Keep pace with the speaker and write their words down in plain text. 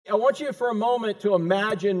I want you for a moment to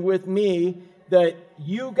imagine with me that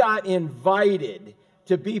you got invited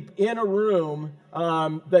to be in a room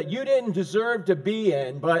that you didn't deserve to be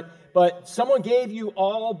in, but someone gave you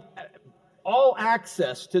all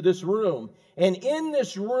access to this room. And in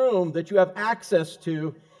this room that you have access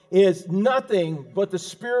to is nothing but the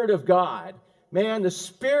Spirit of God. Man, the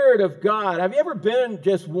Spirit of God. Have you ever been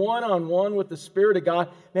just one-on-one with the Spirit of God?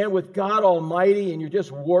 Man, with God Almighty, and you're just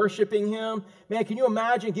worshiping Him? Man, can you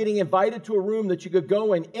imagine getting invited to a room that you could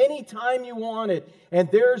go in anytime you wanted, and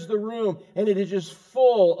there's the room, and it is just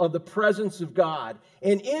full of the presence of God.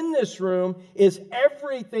 And in this room is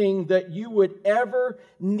everything that you would ever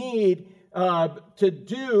need to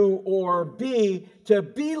do or be to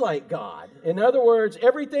be like God. In other words,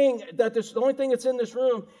 the only thing that's in this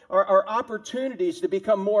room are opportunities to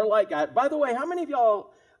become more like God. By the way, how many of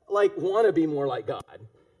y'all want to be more like God?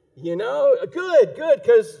 You know, good,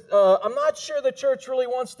 because I'm not sure the church really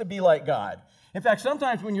wants to be like God. In fact,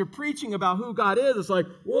 sometimes when you're preaching about who God is, it's like,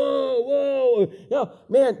 whoa. No,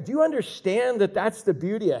 man, do you understand that that's the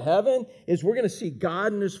beauty of heaven? Is we're going to see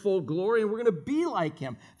God in His full glory, and we're going to be like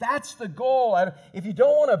Him. That's the goal. If you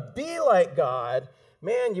don't want to be like God,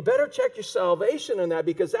 man, you better check your salvation on that,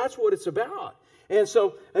 because that's what it's about. And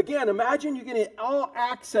so, again, imagine you get all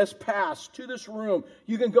access pass to this room.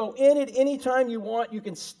 You can go in it anytime you want. You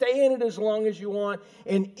can stay in it as long as you want.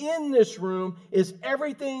 And in this room is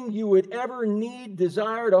everything you would ever need,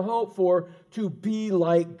 desire, to hope for to be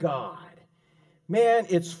like God. Man,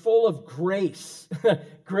 it's full of grace.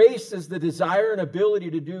 Grace is the desire and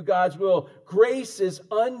ability to do God's will. Grace is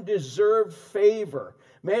undeserved favor.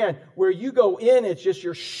 Man, where you go in, it's just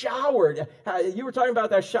you're showered. You were talking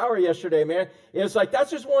about that shower yesterday, man. It's like,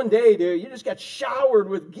 that's just one day, dude. You just got showered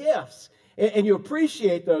with gifts. And you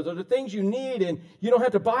appreciate those. Those are the things you need, and you don't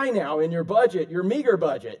have to buy now in your budget, your meager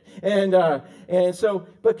budget. And so,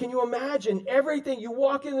 but can you imagine everything? You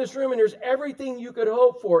walk in this room, and there's everything you could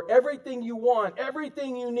hope for, everything you want,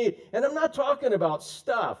 everything you need. And I'm not talking about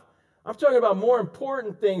stuff. I'm talking about more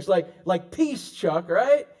important things like peace, Chuck,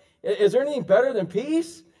 right? Is there anything better than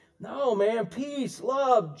peace? No, man. Peace,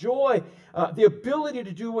 love, joy, the ability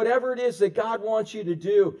to do whatever it is that God wants you to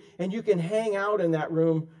do. And you can hang out in that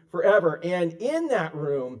room forever. And in that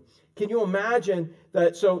room, can you imagine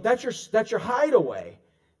that? So that's your hideaway.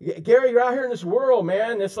 Gary, you're out here in this world,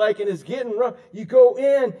 man. It's like, and it's getting rough. You go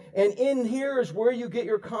in, and in here is where you get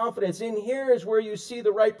your confidence. In here is where you see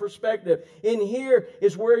the right perspective. In here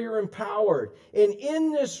is where you're empowered. And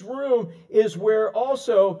in this room is where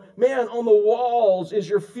also, man, on the walls is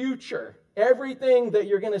your future. Everything that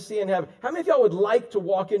you're going to see in heaven. How many of y'all would like to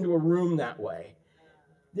walk into a room that way?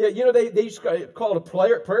 Yeah, you know, they used to call it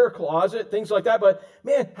a prayer closet, things like that. But,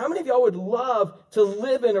 man, how many of y'all would love to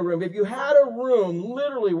live in a room? If you had a room,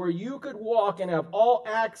 literally, where you could walk and have all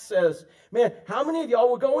access, man, how many of y'all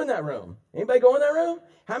would go in that room? Anybody go in that room?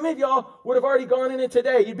 How many of y'all would have already gone in it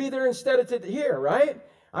today? You'd be there instead of here, right?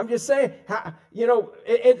 I'm just saying,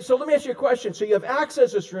 and so let me ask you a question. So you have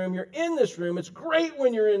access to this room. You're in this room. It's great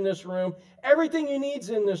when you're in this room. Everything you need's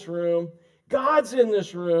in this room. God's in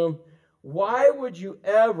this room. Why would you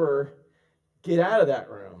ever get out of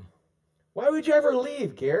that room? Why would you ever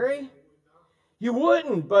leave, Gary? You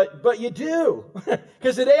wouldn't, but you do.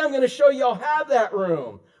 Because today I'm going to show you I'll have that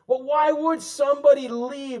room. Well, why would somebody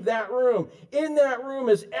leave that room? In that room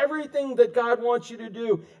is everything that God wants you to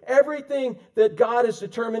do. Everything that God has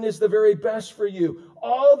determined is the very best for you.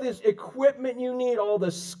 All this equipment you need, all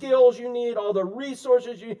the skills you need, all the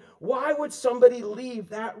resources you need. Why would somebody leave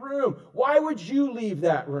that room? Why would you leave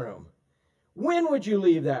that room? When would you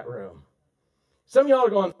leave that room? Some of y'all are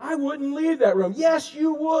going, I wouldn't leave that room. Yes,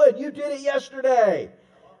 you would. You did it yesterday.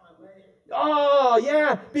 Oh,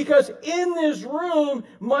 yeah, because in this room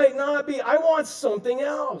might not be, I want something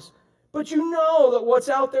else. But you know that what's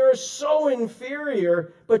out there is so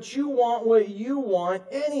inferior, but you want what you want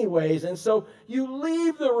anyways. And so you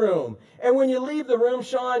leave the room. And when you leave the room,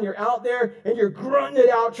 Sean, you're out there and you're grunting it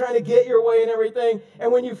out, trying to get your way and everything.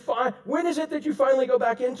 And when is it that you finally go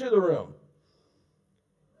back into the room?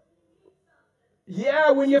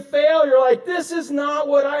 Yeah, when you fail, you're like, this is not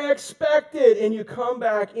what I expected. And you come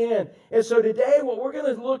back in. And so today, what we're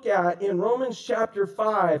going to look at in Romans chapter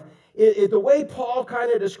 5, the way Paul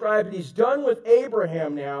kind of described it, he's done with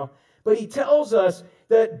Abraham now, but he tells us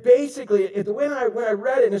that basically, when I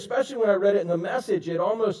read it, and especially when I read it in the Message, it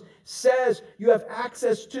almost says you have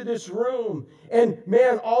access to this room. And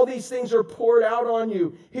man, all these things are poured out on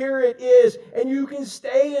you. Here it is. And you can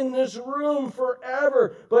stay in this room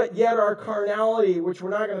forever. But yet our carnality, which we're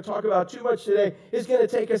not going to talk about too much today, is going to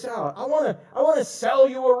take us out. I want to sell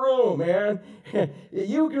you a room, man.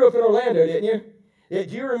 You grew up in Orlando, didn't you?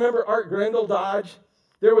 Do you remember Art Grendel Dodge?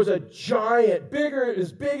 There was a giant,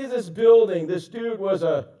 as big as this building. This dude was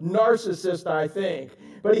a narcissist, I think.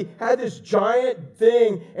 But he had this giant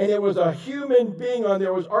thing, and it was a human being on there.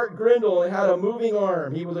 It was Art Grendel, and it had a moving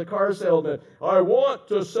arm. He was a car salesman. I want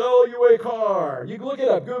to sell you a car. You can look it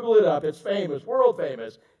up, Google it up. It's famous, world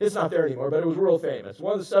famous. It's not there anymore, but it was world famous.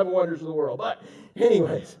 One of the 7 wonders of the world. But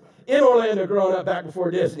anyways, in Orlando growing up back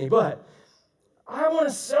before Disney. But I want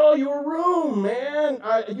to sell you a room, man.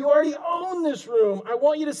 You already own this room. I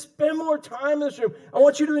want you to spend more time in this room. I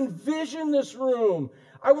want you to envision this room.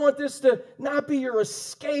 I want this to not be your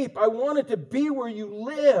escape. I want it to be where you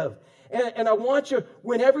live. And I want you,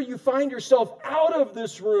 whenever you find yourself out of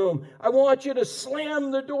this room, I want you to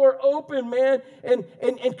slam the door open, man,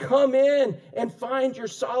 and come in and find your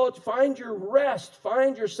solitude, find your rest,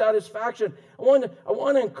 find your satisfaction. I want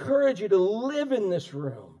to encourage you to live in this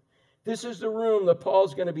room. This is the room that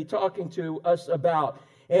Paul's going to be talking to us about.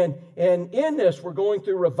 And in this, we're going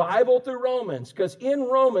through revival through Romans, because in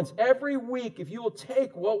Romans, every week, if you will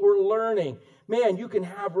take what we're learning, man, you can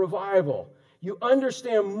have revival. You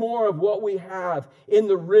understand more of what we have in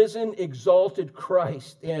the risen, exalted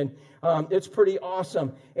Christ, and it's pretty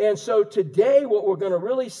awesome. And so today, what we're going to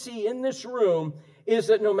really see in this room is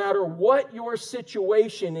that no matter what your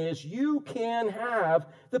situation is, you can have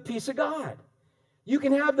the peace of God. You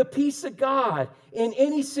can have the peace of God in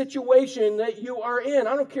any situation that you are in.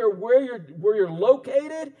 I don't care where you're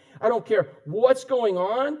located. I don't care what's going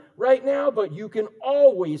on right now, but you can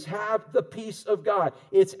always have the peace of God.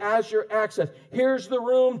 It's as your access. Here's the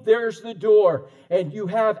room, there's the door, and you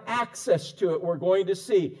have access to it, we're going to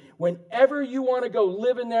see. Whenever you want to go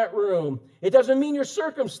live in that room, it doesn't mean your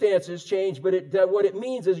circumstances change, but what it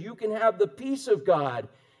means is you can have the peace of God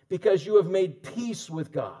because you have made peace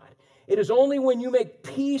with God. It is only when you make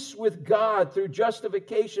peace with God through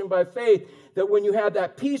justification by faith that when you have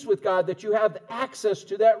that peace with God that you have access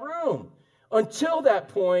to that room. Until that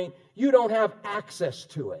point, you don't have access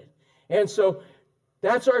to it. And so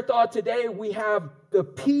that's our thought today. We have the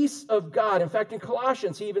peace of God. In fact, in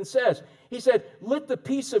Colossians, he even says, he said, let the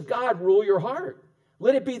peace of God rule your heart.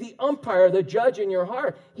 Let it be the umpire, the judge in your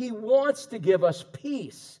heart. He wants to give us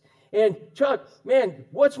peace. And Chuck, man,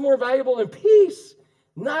 what's more valuable than peace?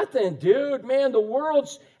 Nothing, dude. Man,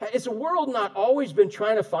 it's a world not always been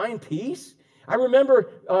trying to find peace. I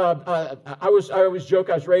remember I always joke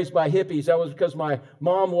I was raised by hippies. That was because my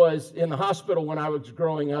mom was in the hospital when I was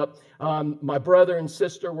growing up. My brother and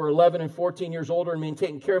sister were 11 and 14 years older than me and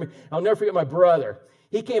taking care of me. I'll never forget my brother.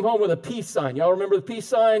 He came home with a peace sign. Y'all remember the peace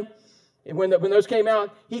sign? And when those came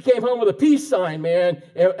out, he came home with a peace sign, man,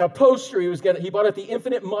 a poster he bought at the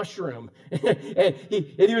Infinite Mushroom. and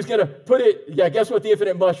he was going to put it, guess what the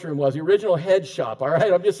Infinite Mushroom was? The original head shop, all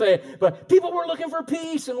right? I'm just saying. But people were looking for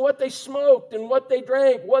peace and what they smoked and what they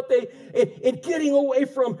drank, and getting away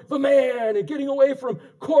from the man and getting away from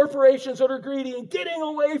corporations that are greedy and getting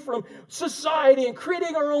away from society and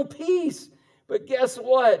creating our own peace. But guess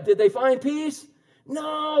what? Did they find peace?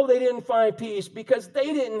 No, they didn't find peace because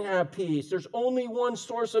they didn't have peace. There's only one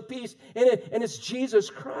source of peace, and it's Jesus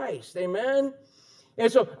Christ. Amen? And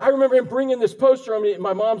so I remember him bringing this poster.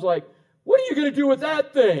 My mom's like, what are you going to do with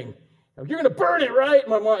that thing? You're going to burn it, right?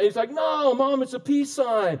 He's like, no, Mom, it's a peace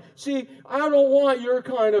sign. See, I don't want your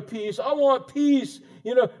kind of peace. I want peace.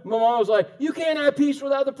 My mom was like, you can't have peace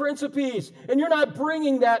without the Prince of Peace, and you're not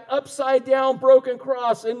bringing that upside-down broken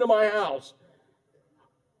cross into my house.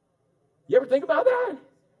 You ever think about that?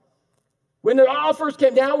 When it all first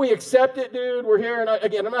came down, we accept it, dude. We're here. And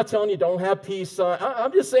again, I'm not telling you don't have peace.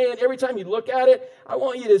 I'm just saying every time you look at it, I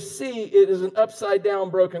want you to see it as an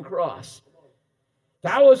upside-down broken cross.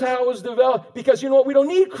 That was how it was developed. Because you know what? We don't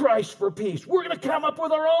need Christ for peace. We're going to come up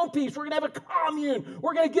with our own peace. We're going to have a commune.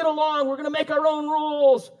 We're going to get along. We're going to make our own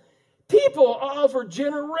rules. People all for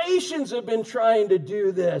generations have been trying to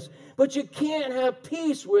do this. But you can't have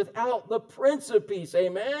peace without the Prince of Peace.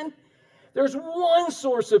 Amen? There's one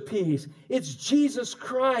source of peace. It's Jesus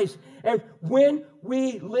Christ. And when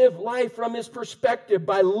we live life from his perspective,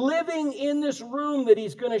 by living in this room that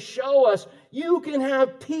he's going to show us, you can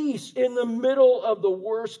have peace in the middle of the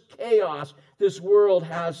worst chaos this world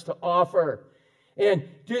has to offer. And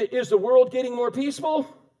is the world getting more peaceful?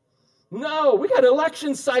 No, we got an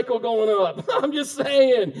election cycle going up. I'm just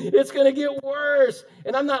saying, it's going to get worse.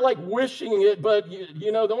 And I'm not like wishing it, but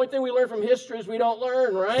the only thing we learn from history is we don't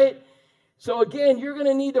learn, right? So again, you're going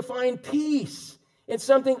to need to find peace in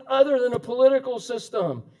something other than a political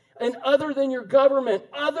system, and other than your government,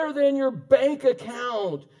 other than your bank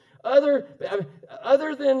account, other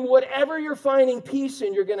than whatever you're finding peace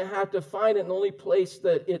in. You're going to have to find it in the only place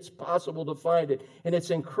that it's possible to find it, and it's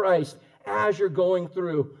in Christ as you're going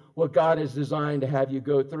through what God has designed to have you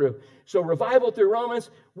go through. So revival through Romans,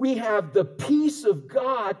 we have the peace of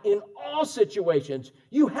God in all situations.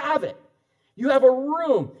 You have it. You have a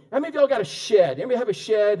room. How many of y'all got a shed? Anybody have a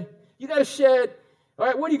shed? You got a shed? All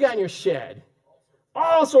right, what do you got in your shed?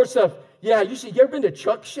 All sorts of stuff. Yeah, you ever been to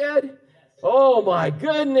Chuck's shed? Oh my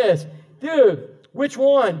goodness. Dude, which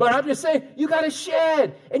one? But I'm just saying, you got a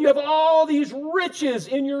shed, and you have all these riches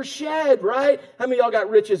in your shed, right? How many of y'all got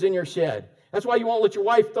riches in your shed? That's why you won't let your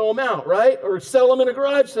wife throw them out, right? Or sell them in a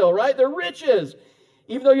garage sale, right? They're riches.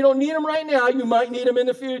 Even though you don't need them right now, you might need them in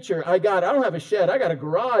the future. I don't have a shed. I got a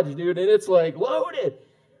garage, dude, and it's like loaded.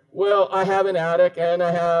 Well, I have an attic, and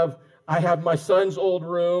I have my son's old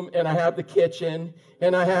room, and I have the kitchen,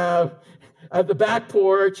 and I have the back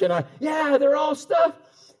porch, and they're all stuff.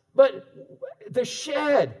 But the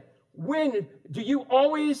shed, do you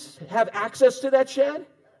always have access to that shed?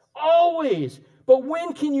 Always. But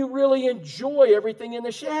when can you really enjoy everything in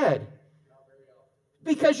the shed?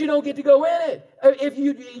 Because you don't get to go in it. If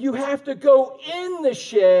you have to go in the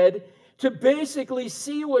shed to basically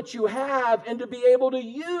see what you have and to be able to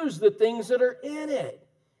use the things that are in it.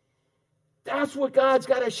 That's what God's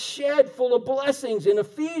got, a shed full of blessings. In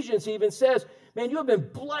Ephesians, he even says, man, you have been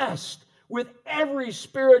blessed with every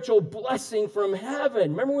spiritual blessing from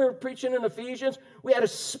heaven. Remember we were preaching in Ephesians? We had a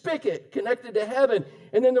spigot connected to heaven,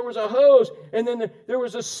 and then there was a hose, and then there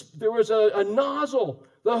was a nozzle.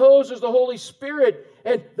 The hose is the Holy Spirit,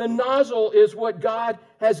 and the nozzle is what God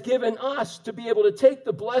has given us to be able to take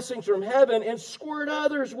the blessings from heaven and squirt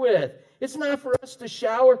others with. It's not for us to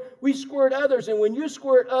shower. We squirt others, and when you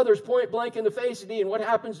squirt others point blank in the face, Dean, what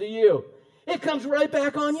happens to you? It comes right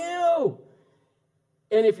back on you.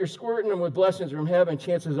 And if you're squirting them with blessings from heaven,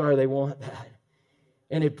 chances are they want that.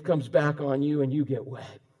 And it comes back on you and you get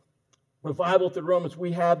wet. Revival through Romans,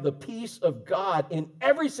 we have the peace of God in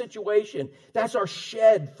every situation. That's our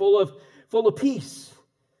shed full of peace.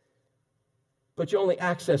 But you only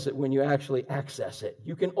access it when you actually access it.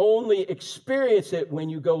 You can only experience it when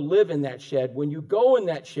you go live in that shed, when you go in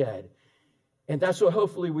that shed. And that's what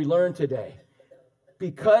hopefully we learn today.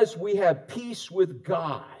 Because we have peace with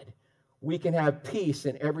God, we can have peace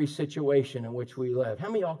in every situation in which we live. How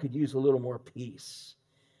many of y'all could use a little more peace?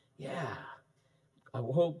 Yeah. I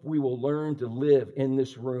hope we will learn to live in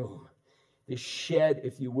this room, this shed,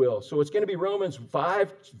 if you will. So it's going to be Romans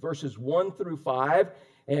 5, verses 1 through 5.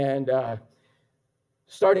 And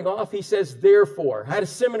starting off, he says, therefore. I had a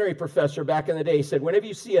seminary professor back in the day. He said, whenever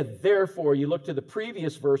you see a therefore, you look to the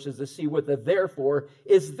previous verses to see what the therefore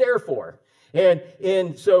is there for.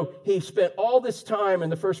 And so he spent all this time in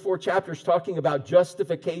the first 4 chapters talking about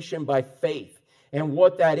justification by faith and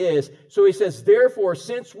what that is. So he says, therefore,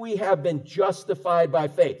 since we have been justified by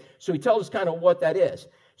faith. So he tells us kind of what that is.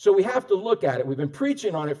 So we have to look at it. We've been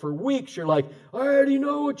preaching on it for weeks. You're like, I already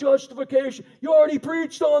know justification. You already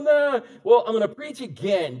preached on that. Well, I'm going to preach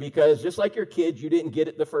again because just like your kids, you didn't get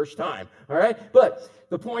it the first time. All right? But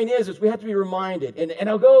the point is we have to be reminded. And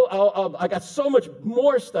I got so much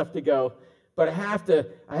more stuff to go. But I have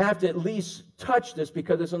to at least touch this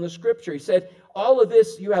because it's in the scripture. He said, all of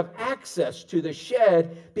this, you have access to the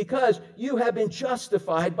shed because you have been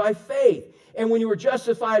justified by faith. And when you were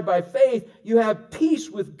justified by faith, you have peace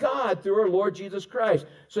with God through our Lord Jesus Christ.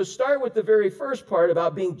 So start with the very first part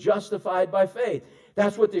about being justified by faith.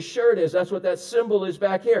 That's what this shirt is. That's what that symbol is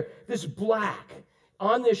back here. This black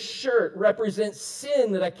on this shirt represents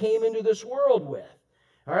sin that I came into this world with.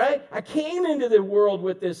 All right? I came into the world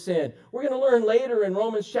with this sin. We're going to learn later in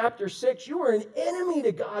Romans chapter 6, you were an enemy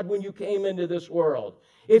to God when you came into this world.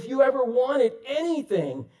 If you ever wanted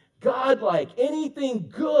anything godlike, anything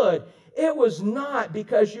good, it was not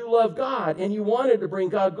because you love God and you wanted to bring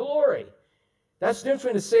God glory. That's the difference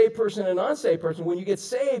between a saved person and an unsaved person. When you get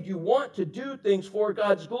saved, you want to do things for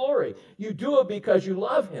God's glory. You do it because you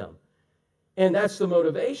love Him. And that's the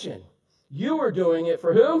motivation. You were doing it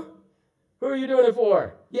for who? Who are you doing it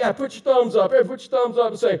for? Yeah, put your thumbs up. Everybody put your thumbs up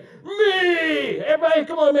and say, me! Everybody,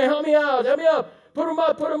 come on, man, help me out. Help me up. Put them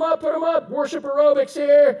up, put them up, put them up. Worship aerobics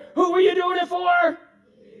here. Who were you doing it for?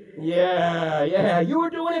 Yeah. You were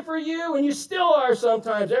doing it for you, and you still are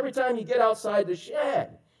sometimes, every time you get outside the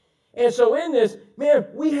shed. And so in this, man,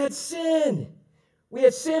 we had sin. We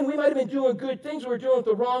had sin. We might have been doing good things. We were doing it with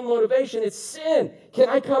the wrong motivation. It's sin. Can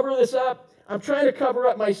I cover this up? I'm trying to cover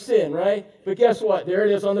up my sin, right? But guess what? There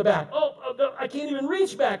it is on the back. Oh, I can't even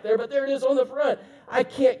reach back there, but there it is on the front. I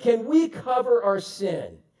can't. Can we cover our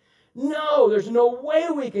sin? No, there's no way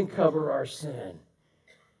we can cover our sin.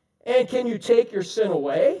 And can you take your sin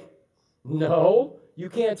away? No, you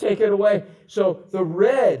can't take it away. So the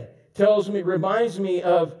red reminds me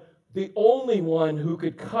of the only one who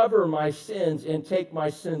could cover my sins and take my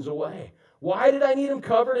sins away. Why did I need him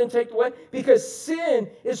covered and taken away? Because sin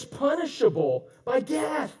is punishable by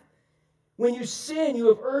death. When you sin, you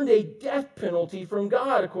have earned a death penalty from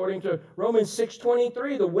God, according to Romans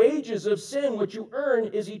 6:23. The wages of sin, which you earn,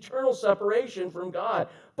 is eternal separation from God.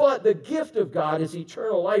 But the gift of God is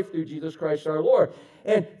eternal life through Jesus Christ our Lord.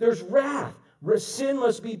 And there's wrath. Sin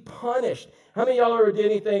must be punished. How many of y'all ever did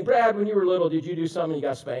anything? Brad, when you were little, did you do something you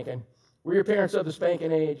got spanking? Were your parents of the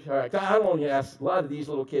spanking age? All right. I don't even ask a lot of these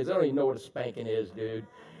little kids. I don't even know what a spanking is, dude.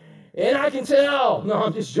 And I can tell. No,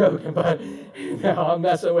 I'm just joking, but no, I'm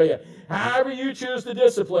messing with you. However you choose to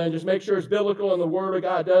discipline, just make sure it's biblical, and the Word of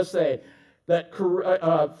God does say that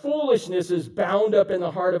foolishness is bound up in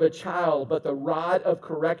the heart of a child, but the rod of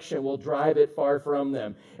correction will drive it far from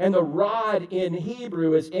them. And the rod in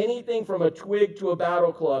Hebrew is anything from a twig to a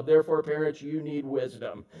battle club. Therefore, parents, you need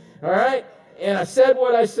wisdom. All right? And I said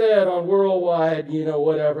what I said on worldwide,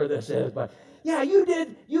 whatever this is. But yeah, you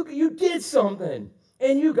did something,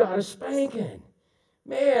 and you got a spanking.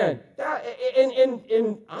 Man,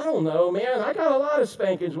 and I don't know, man, I got a lot of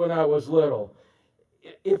spankings when I was little.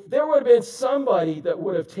 If there would have been somebody that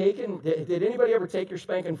would have taken, did anybody ever take your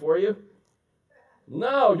spanking for you?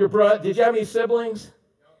 No, your brother. Did you have any siblings?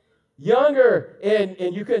 Younger,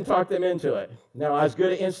 and you couldn't talk them into it. Now, as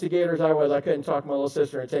good an instigator as I was, I couldn't talk my little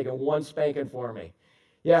sister into taking one spanking for me.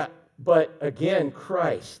 Yeah, but again,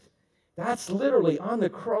 Christ. That's literally on the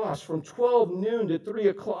cross from 12 noon to 3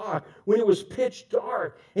 o'clock when it was pitch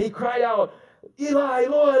dark. And he cried out, Eli,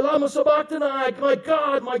 Eloi, lama sabachthani, my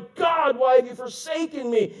God, why have you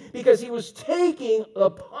forsaken me? Because he was taking a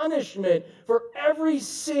punishment for every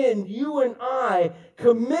sin you and I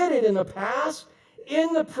committed in the past,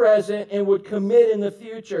 in the present, and would commit in the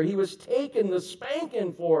future. He was taking the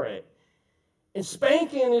spanking for it. And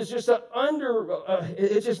spanking is just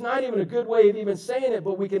it's just not even a good way of even saying it,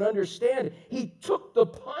 but we can understand it. He took the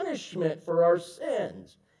punishment for our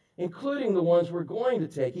sins, including the ones we're going to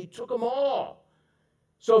take. He took them all.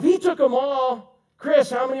 So if he took them all, Chris,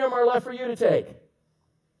 how many of them are left for you to take?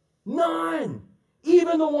 None.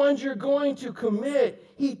 Even the ones you're going to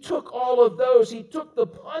commit, he took all of those. He took the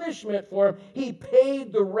punishment for them. He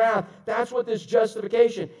paid the wrath. That's what this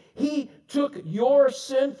justification. He took your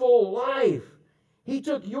sinful life. He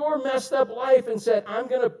took your messed up life and said, I'm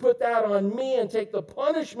going to put that on me and take the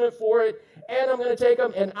punishment for it, and I'm going to take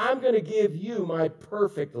them, and I'm going to give you my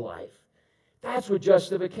perfect life. That's what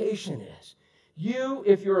justification is. You,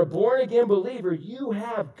 if you're a born-again believer, you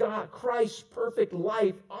have got Christ's perfect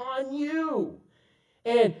life on you.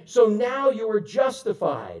 And so now you are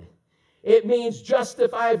justified. It means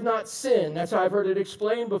justified, not sin. That's how I've heard it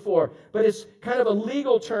explained before. But it's kind of a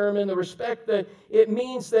legal term in the respect that it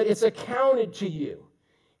means that it's accounted to you.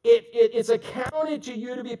 It's accounted to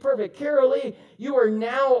you to be perfect. Carol Lee, you are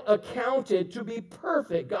now accounted to be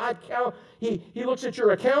perfect. God He looks at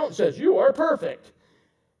your account and says, you are perfect.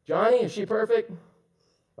 Johnny, is she perfect?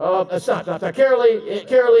 Stop. Carol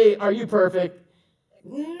Lee, are you perfect?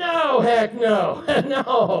 No, heck no.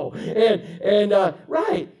 No. And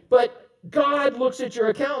right. But God looks at your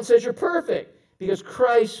account and says you're perfect because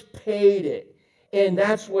Christ paid it. And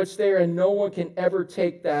that's what's there, and no one can ever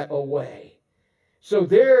take that away. So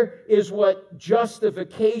there is what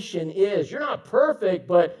justification is. You're not perfect,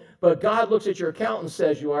 but God looks at your account and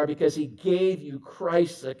says you are because he gave you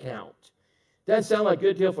Christ's account. Doesn't sound like a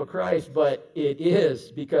good deal for Christ, but it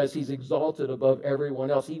is because he's exalted above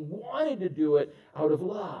everyone else. He wanted to do it out of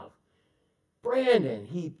love. Brandon,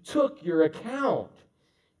 he took your account.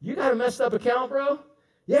 You got a messed up account, bro?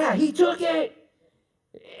 Yeah, he took it.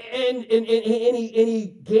 And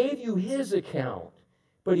he gave you his account.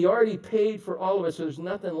 But he already paid for all of it, so there's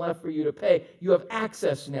nothing left for you to pay. You have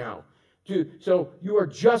access now. So you are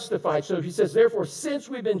justified. So he says, therefore, since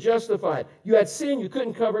we've been justified, you had sin, you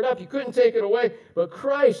couldn't cover it up, you couldn't take it away, but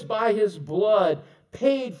Christ, by his blood,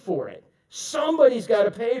 paid for it. Somebody's got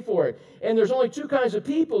to pay for it. And there's only two kinds of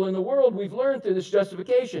people in the world we've learned through this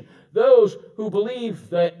justification. Those who believe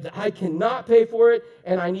that I cannot pay for it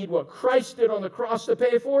and I need what Christ did on the cross to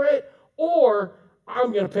pay for it, or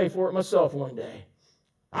I'm going to pay for it myself one day.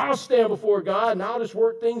 I'll stand before God and I'll just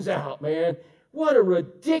work things out, man. What a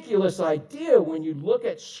ridiculous idea when you look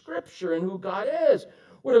at Scripture and who God is.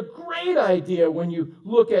 What a great idea when you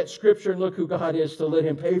look at Scripture and look who God is to let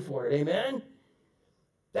him pay for it. Amen?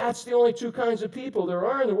 That's the only two kinds of people there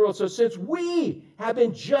are in the world. So since we have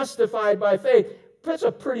been justified by faith, that's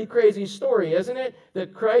a pretty crazy story, isn't it?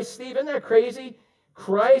 That Christ, Steve, isn't that crazy?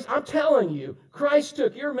 Christ, I'm telling you, Christ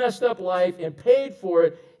took your messed up life and paid for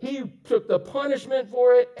it. He took the punishment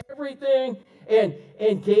for it, everything,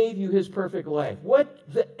 and gave you his perfect life.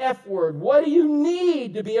 What the F word? What do you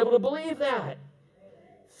need to be able to believe that?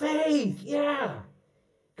 Faith, yeah.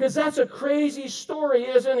 Because that's a crazy story,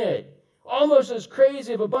 isn't it? Almost as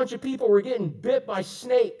crazy if a bunch of people were getting bit by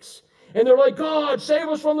snakes. And they're like, God, save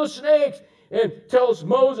us from the snakes. And tells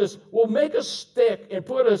Moses, well, make a stick and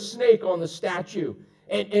put a snake on the statue.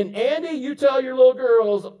 And Andy, you tell your little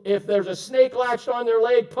girls, if there's a snake latched on their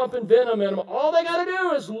leg pumping venom in them, all they got to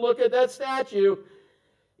do is look at that statue.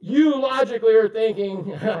 You logically are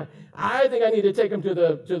thinking, I think I need to take them to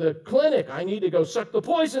the clinic. I need to go suck the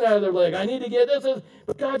poison out of their leg. I need to get this.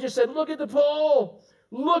 But God just said, look at the pole.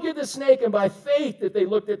 Look at the snake. And by faith that they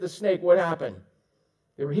looked at the snake, what happened?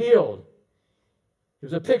 They were healed. It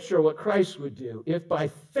was a picture of what Christ would do. If by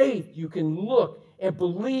faith you can look and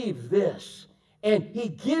believe this, and he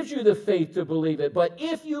gives you the faith to believe it, but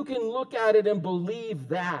if you can look at it and believe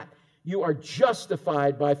that, you are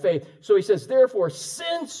justified by faith. So he says, therefore,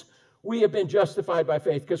 since we have been justified by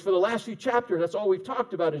faith, because for the last few chapters, that's all we've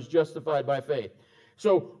talked about is justified by faith.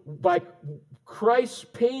 So by Christ's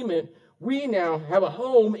payment, we now have a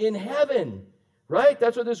home in heaven, right?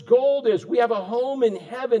 That's what this gold is. We have a home in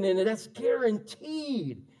heaven, and that's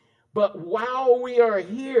guaranteed. But while we are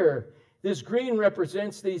here, this green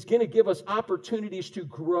represents that he's going to give us opportunities to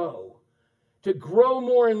grow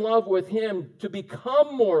more in love with him, to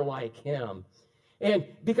become more like him. And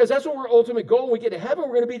because that's what our ultimate goal when we get to heaven,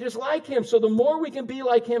 we're going to be just like him. So the more we can be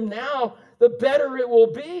like him now, the better it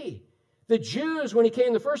will be. The Jews, when he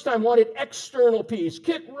came the first time, wanted external peace.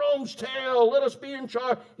 Kick Rome's tail. Let us be in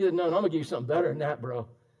charge. He said, no, I'm going to give you something better than that, bro.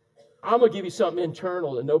 I'm going to give you something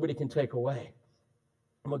internal that nobody can take away.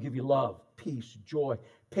 I'm going to give you love, peace, joy,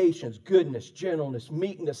 patience, goodness, gentleness,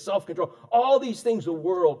 meekness, self-control. All these things the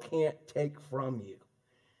world can't take from you.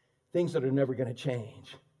 Things that are never going to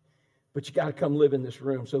change. But you got to come live in this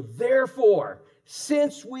room. So therefore,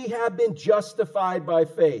 since we have been justified by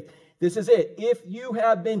faith, this is it. If you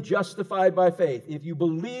have been justified by faith, if you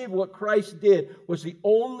believe what Christ did was the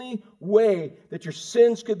only way that your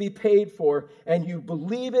sins could be paid for, and you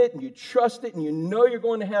believe it and you trust it and you know you're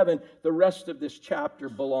going to heaven, the rest of this chapter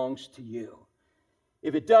belongs to you.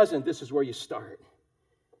 If it doesn't, this is where you start.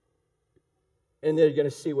 And then you're going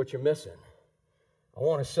to see what you're missing. I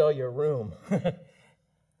want to sell you a room.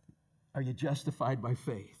 Are you justified by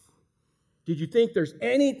faith? Did you think there's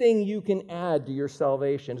anything you can add to your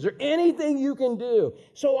salvation? Is there anything you can do?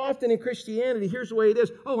 So often in Christianity, here's the way it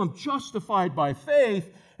is. Oh, I'm justified by faith,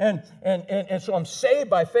 and so I'm saved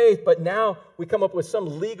by faith, but now we come up with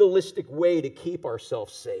some legalistic way to keep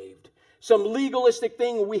ourselves saved. Some legalistic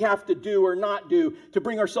thing we have to do or not do to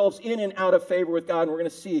bring ourselves in and out of favor with God, and we're going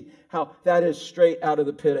to see how that is straight out of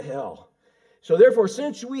the pit of hell. So therefore,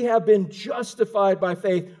 since we have been justified by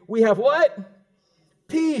faith, we have what?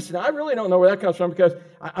 Peace. Now, I really don't know where that comes from, because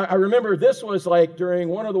I remember this was like during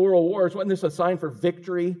one of the world wars. Wasn't this a sign for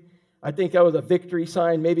victory? I think that was a victory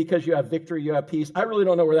sign. Maybe because you have victory, you have peace. I really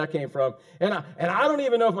don't know where that came from. And I don't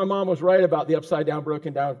even know if my mom was right about the upside down,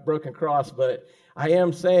 broken cross, but I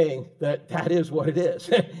am saying that is what it is.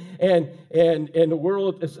 and the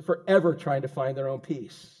world is forever trying to find their own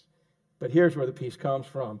peace. But here's where the peace comes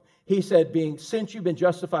from. He said, since you've been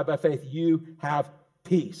justified by faith, you have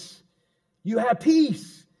peace. You have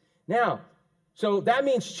peace. Now, so that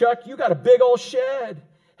means, Chuck, you got a big old shed.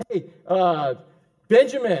 Hey,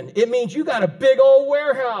 Benjamin, it means you got a big old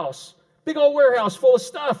warehouse full of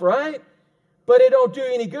stuff, right? But it don't do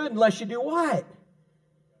any good unless you do what?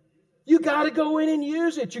 You got to go in and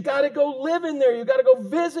use it. You got to go live in there. You got to go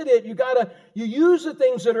visit it. You use the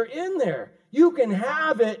things that are in there. You can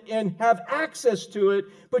have it and have access to it,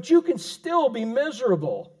 but you can still be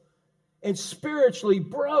miserable and spiritually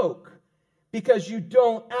broke because you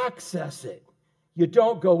don't access it. You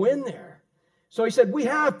don't go in there. So he said, we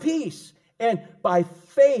have peace. And by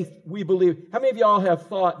faith, we believe. How many of y'all have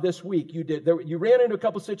thought this week you ran into a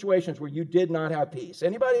couple situations where you did not have peace?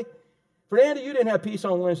 Anybody? Fernanda, you didn't have peace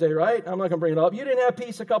on Wednesday, right? I'm not going to bring it up. You didn't have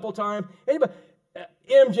peace a couple times. Anybody?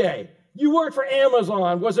 MJ, you worked for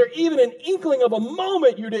Amazon. Was there even an inkling of a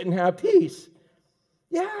moment you didn't have peace?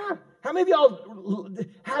 Yeah. How many of y'all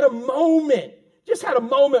had a moment, just had a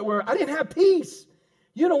moment where I didn't have peace?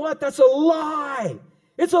 You know what? That's a lie.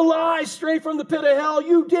 It's a lie straight from the pit of hell.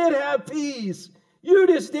 You did have peace. You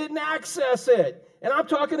just didn't access it. And I'm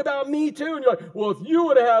talking about me too. And you're like, well, if you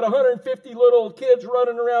would have had 150 little kids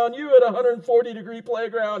running around, you had a 140-degree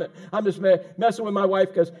playground. And I'm just messing with my wife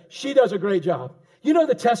because she does a great job. You know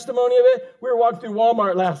the testimony of it? We were walking through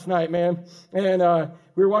Walmart last night, man. And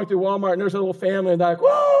we were walking through Walmart, and there's a little family, and they're like,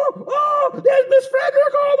 whoa, there's Miss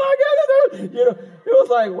Fredryk, oh my goodness. You know, it was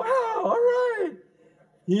like, wow, all right.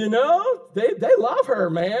 They love her,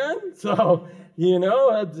 man. So,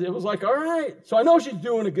 it was like, all right. So I know she's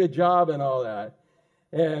doing a good job and all that.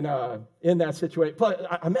 And in that situation,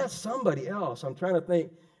 but I met somebody else. I'm trying to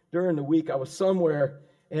think. During the week, I was somewhere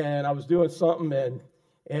and I was doing something,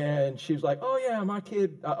 and she was like, "Oh yeah, my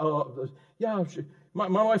kid. My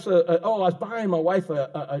wife's I was buying my wife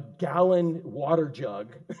a gallon water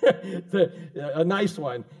jug, a nice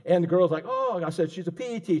one." And the girl's like, "Oh," I said, "she's a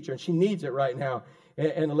PE teacher and she needs it right now."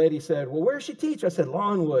 And the lady said, "Well, where does she teach?" I said,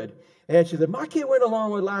 "Longwood." And she said, "My kid went to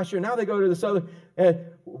Longwood last year. Now they go to this other." And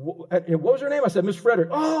what was her name? I said, "Miss Fredryk."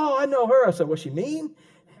 "Oh, I know her." I said, "What's she mean?"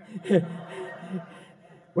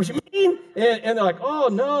 "What you mean?" And they're like, "Oh,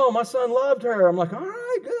 no, my son loved her." I'm like, all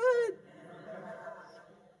right, good.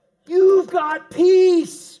 You've got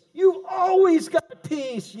peace. You've always got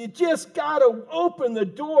peace. You just got to open the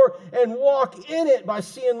door and walk in it by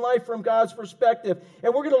seeing life from God's perspective.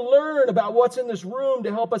 And we're going to learn about what's in this room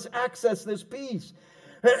to help us access this peace.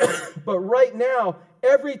 But right now,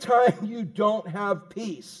 every time you don't have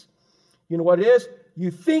peace, you know what it is? You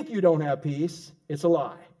think you don't have peace. It's a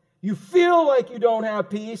lie. You feel like you don't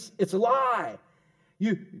have peace. It's a lie.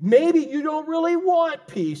 Maybe you don't really want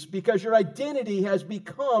peace because your identity has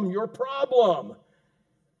become your problem.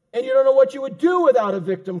 And you don't know what you would do without a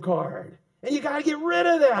victim card. And you got to get rid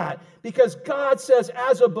of that because God says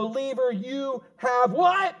as a believer, you have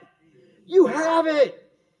what? You have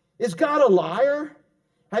it. Is God a liar?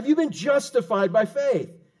 Have you been justified by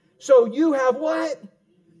faith? So you have what?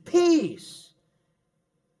 Peace.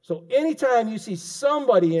 So anytime you see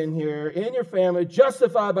somebody in here, in your family,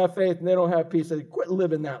 justified by faith and they don't have peace, they quit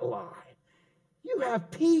living that lie. You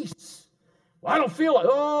have peace. Well, I don't feel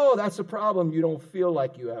like, that's a problem. You don't feel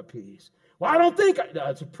like you have peace. Well, I don't think,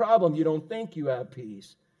 that's a problem. You don't think you have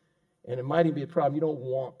peace. And it might even be a problem. You don't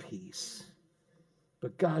want peace.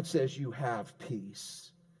 But God says you have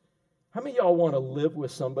peace. How many of y'all want to live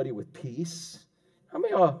with somebody with peace? How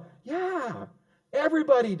many of y'all? Yeah,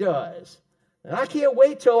 everybody does. And I can't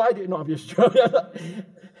wait till I do. No, I'm just joking.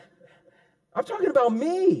 I'm talking about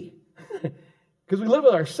me. Because we live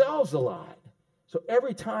with ourselves a lot. So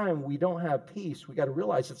every time we don't have peace, we got to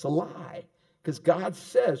realize it's a lie. Because God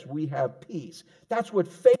says we have peace. That's what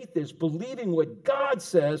faith is, believing what God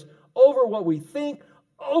says over what we think,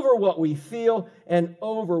 over what we feel, and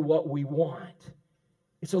over what we want.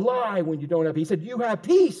 It's a lie when you don't have peace. He said, you have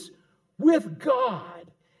peace with God.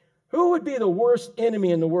 Who would be the worst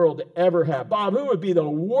enemy in the world to ever have? Bob, who would be the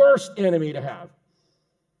worst enemy to have?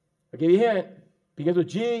 I'll give you a hint. Begins with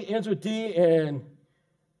G, ends with D, and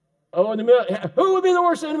O in the middle. Who would be the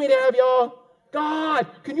worst enemy to have, y'all? God.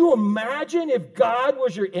 Can you imagine if God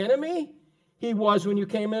was your enemy? He was when you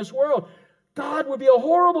came in this world. God would be a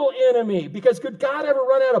horrible enemy because could God ever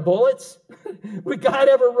run out of bullets? Would God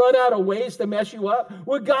ever run out of ways to mess you up?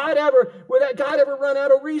 Would God ever run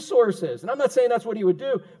out of resources? And I'm not saying that's what he would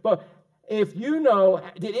do, but if you know,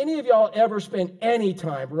 did any of y'all ever spend any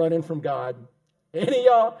time running from God? Any of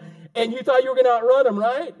y'all? And you thought you were going to outrun him,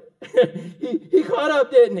 right? he caught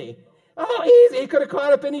up, didn't he? Oh, easy. He could have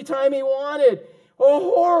caught up any time he wanted. A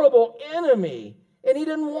horrible enemy. And he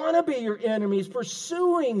didn't want to be your enemy. He's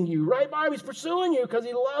pursuing you, right, Bob? He's pursuing you because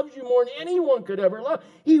he loves you more than anyone could ever love.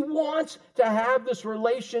 He wants to have this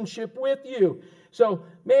relationship with you. So,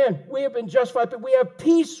 man, we have been justified, but we have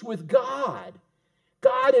peace with God.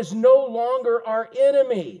 God is no longer our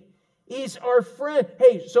enemy. He's our friend.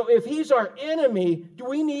 Hey, so if he's our enemy, do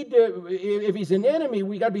we need to, if he's an enemy,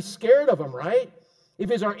 we got to be scared of him, right?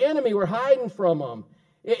 If he's our enemy, we're hiding from him.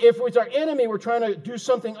 If it's our enemy, we're trying to do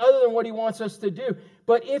something other than what he wants us to do.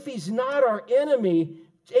 But if he's not our enemy,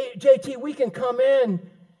 JT, we can come in.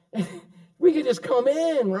 We can just come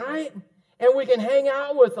in, right? And we can hang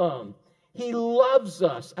out with him. He loves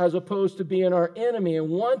us as opposed to being our enemy. And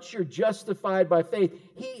once you're justified by faith,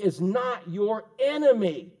 he is not your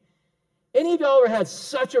enemy. Any of y'all ever had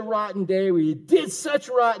such a rotten day where you did such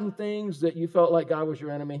rotten things that you felt like God was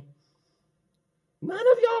your enemy? None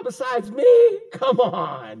of y'all besides me? Come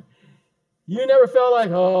on. You never felt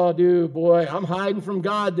like, oh, dude, boy, I'm hiding from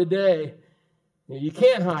God today. You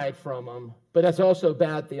can't hide from him, but that's also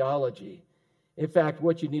bad theology. In fact,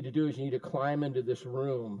 what you need to do is you need to climb into this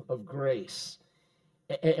room of grace.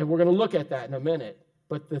 And we're going to look at that in a minute.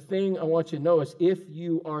 But the thing I want you to know is if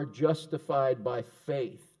you are justified by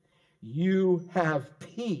faith, you have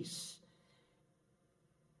peace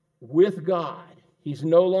with God. He's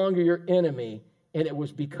no longer your enemy. And it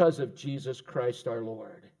was because of Jesus Christ our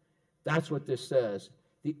Lord. That's what this says.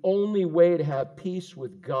 The only way to have peace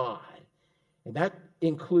with God, and that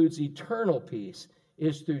includes eternal peace,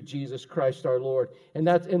 is through Jesus Christ our Lord. And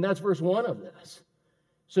that's verse 1 of this.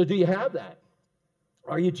 So do you have that?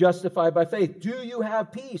 Are you justified by faith? Do you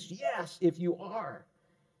have peace? Yes, if you are.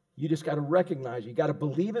 You just got to recognize, you got to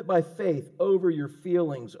believe it by faith over your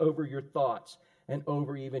feelings, over your thoughts, and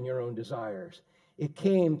over even your own desires. It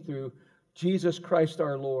came through Jesus Christ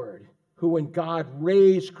our Lord, who when God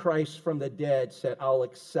raised Christ from the dead said, I'll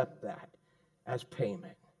accept that as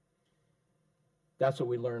payment. That's what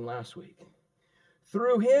we learned last week.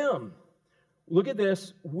 Through him, look at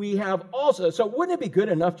this, we have also, so wouldn't it be good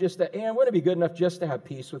enough just to have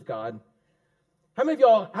peace with God? How many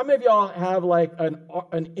of y'all have like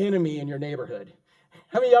an enemy in your neighborhood?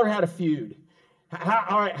 How many of y'all ever had a feud?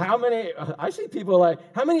 All right, how many, I see people like,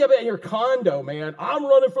 how many of it in your condo, man? I'm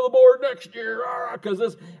running for the board next year, because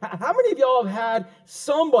this, how many of y'all have had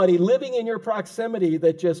somebody living in your proximity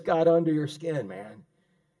that just got under your skin, man?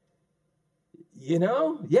 You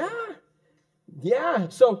know? Yeah.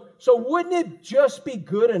 So wouldn't it just be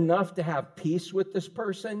good enough to have peace with this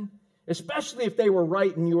person? Especially if they were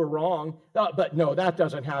right and you were wrong. But no, that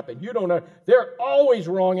doesn't happen. You don't know. They're always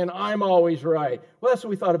wrong and I'm always right. Well, that's what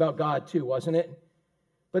we thought about God too, wasn't it?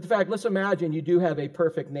 But in fact, let's imagine you do have a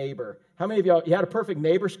perfect neighbor. How many of y'all, you had a perfect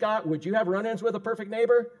neighbor, Scott? Would you have run-ins with a perfect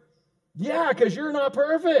neighbor? Yeah, because you're not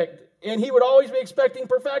perfect. And he would always be expecting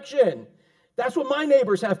perfection. That's what my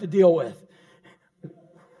neighbors have to deal with.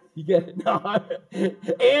 You get it? No.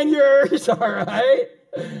 And yours, all right?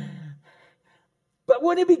 But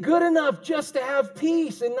wouldn't it be good enough just to have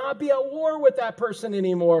peace and not be at war with that person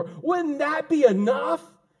anymore? Wouldn't that be enough?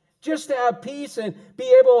 Just to have peace and be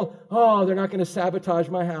able, they're not going to sabotage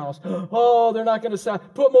my house. They're not going to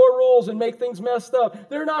put more rules and make things messed up.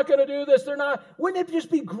 They're not going to do this. Wouldn't it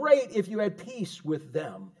just be great if you had peace with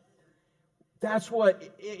them? That's what,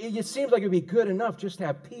 it seems like it'd be good enough just to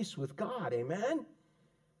have peace with God, amen?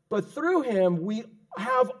 But through him, we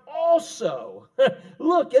have also,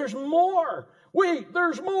 look, there's more. Wait,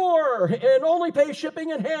 there's more. And only pay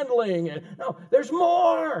shipping and handling. No, there's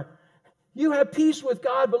more. You have peace with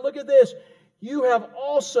God, but look at this. You have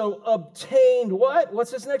also obtained what?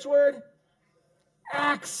 What's this next word?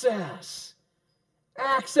 Access.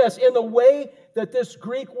 Access. In the way that this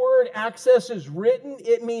Greek word access is written,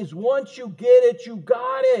 it means once you get it, you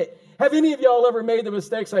got it. Have any of y'all ever made the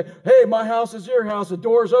mistake say, hey, my house is your house, the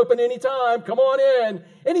door's open anytime, come on in?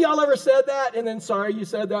 Any of y'all ever said that? And then, sorry, you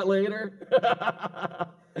said that later?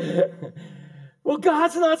 Well,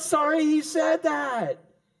 God's not sorry he said that.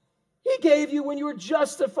 He gave you, when you were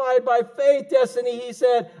justified by faith, Destiny, he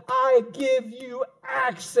said, I give you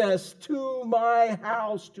access to my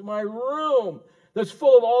house, to my room that's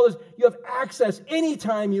full of all this. You have access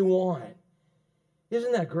anytime you want.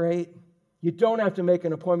 Isn't that great? You don't have to make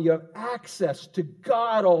an appointment. You have access to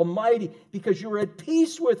God Almighty because you're at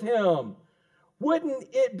peace with him. Wouldn't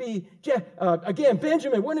it be, again,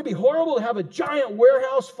 Benjamin, wouldn't it be horrible to have a giant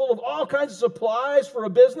warehouse full of all kinds of supplies for a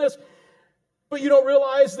business, but you don't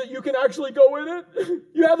realize that you can actually go in it?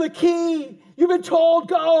 You have the key. You've been told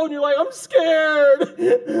go, and you're like, I'm scared.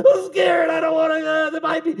 I'm scared. I don't want to go. It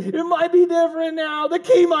might be different now. The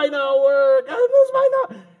key might not work. This might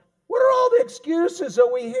not. What are all the excuses that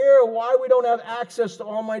we hear why we don't have access to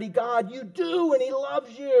Almighty God? You do, and he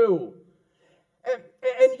loves you.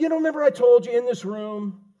 And you know, remember I told you in this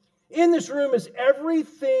room is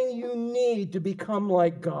everything you need to become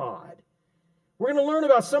like God. We're going to learn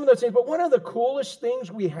about some of those things, but one of the coolest things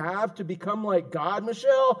we have to become like God,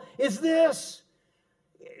 Michelle, is this.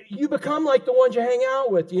 You become like the ones you hang out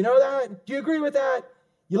with. Do you know that? Do you agree with that?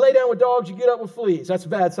 You lay down with dogs, you get up with fleas. That's the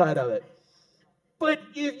bad side of it. But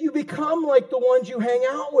you become like the ones you hang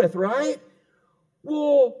out with, right?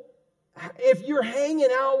 Well, if you're hanging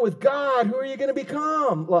out with God, who are you going to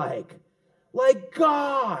become like? Like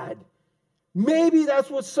God. Maybe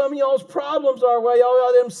that's what some of y'all's problems are, why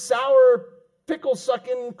y'all got them sour,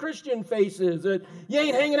 pickle-sucking Christian faces. That you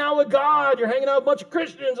ain't hanging out with God. You're hanging out with a bunch of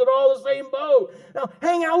Christians that are all the same boat. Now,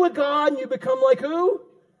 hang out with God and you become like who?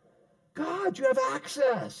 God. You have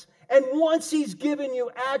access. And once he's given you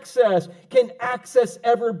access, can access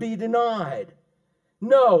ever be denied?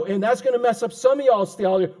 No, and that's going to mess up some of y'all's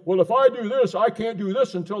theology. Well, if I do this, I can't do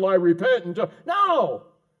this until I repent. No,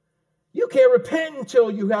 you can't repent until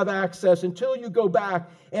you have access, until you go back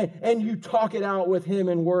and you talk it out with him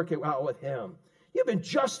and work it out with him. You've been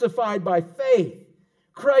justified by faith.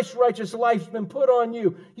 Christ's righteous life's been put on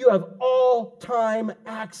you. You have all-time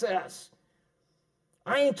access.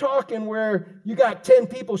 I ain't talking where you got 10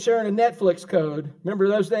 people sharing a Netflix code. Remember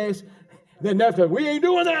those days? Then Netflix, we ain't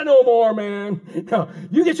doing that no more, man. No,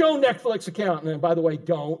 you get your own Netflix account. And by the way,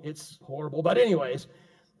 don't. It's horrible. But anyways,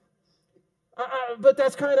 but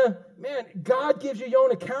that's kind of, man, God gives you your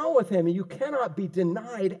own account with him, and you cannot be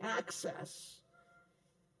denied access.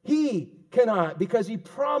 He cannot, because he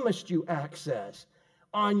promised you access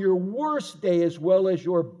on your worst day as well as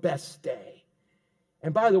your best day.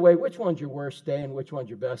 And by the way, which one's your worst day and which one's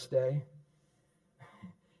your best day?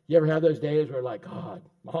 You ever have those days where like, God,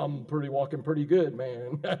 I'm walking pretty good,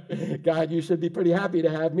 man. God, you should be pretty happy to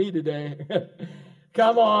have me today.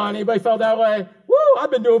 Come on, anybody felt that way? Woo,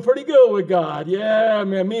 I've been doing pretty good with God. Yeah,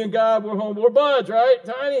 man, me and God, we're buds, right,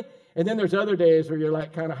 Tiny? And then there's other days where you're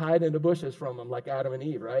like kind of hiding in the bushes from him, like Adam and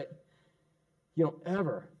Eve, right? You don't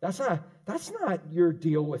ever. That's not your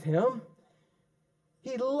deal with him.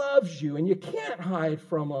 He loves you, and you can't hide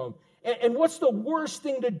from him. And what's the worst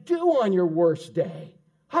thing to do on your worst day?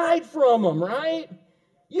 Hide from him, right?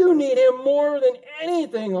 You need him more than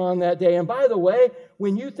anything on that day. And by the way,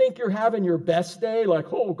 when you think you're having your best day,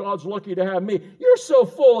 like, oh, God's lucky to have me, you're so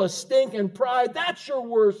full of stinking pride, that's your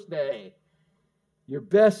worst day. Your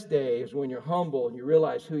best day is when you're humble and you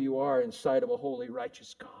realize who you are in sight of a holy,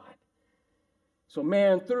 righteous God. So,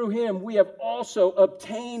 man, through him, we have also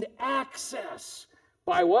obtained access.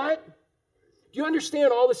 By what? Do you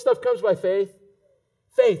understand all this stuff comes by faith?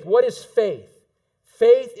 Faith. What is faith?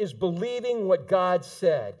 Faith is believing what God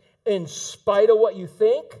said in spite of what you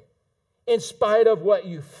think, in spite of what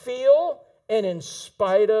you feel, and in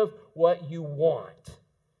spite of what you want.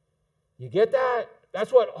 You get that?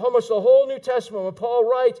 That's what almost the whole New Testament, when Paul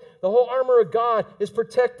writes, the whole armor of God is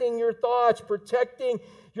protecting your thoughts, protecting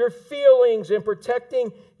your feelings, and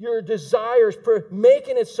protecting your desires,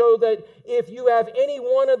 making it so that if you have any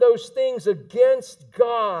one of those things against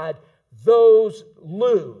God, those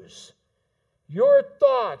lose. Your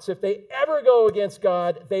thoughts, if they ever go against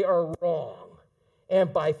God, they are wrong.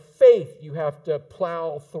 And by faith, you have to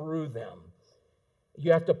plow through them.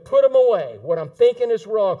 You have to put them away. What I'm thinking is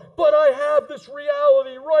wrong. But I have this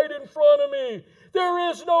reality right in front of me. There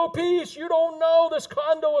is no peace. You don't know this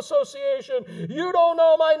condo association. You don't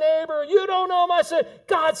know my neighbor. You don't know my sin.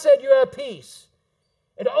 God said you have peace.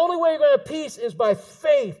 And the only way you're going to have peace is by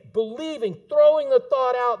faith, believing, throwing the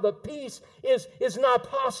thought out that peace is not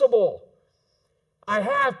possible. I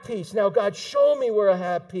have peace. Now, God, show me where I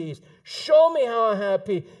have peace. Show me how I have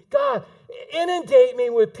peace. God, inundate me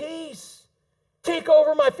with peace. Take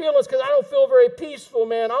over my feelings because I don't feel very peaceful,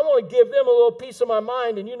 man. I want to give them a little piece of my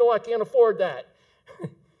mind, and you know I can't afford that.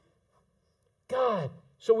 God,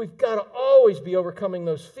 so we've got to always be overcoming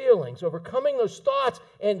those feelings, overcoming those thoughts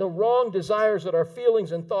and the wrong desires that our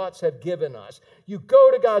feelings and thoughts have given us. You go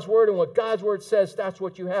to God's Word, and what God's Word says, that's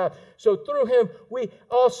what you have. So through Him, we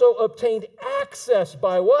also obtained access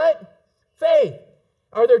by what? Faith.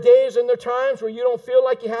 Are there days and there times where you don't feel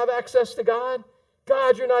like you have access to God?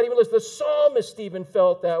 God, you're not even listening. The psalmist even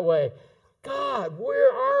felt that way. God,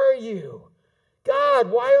 where are you? God,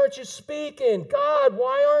 why aren't you speaking? God,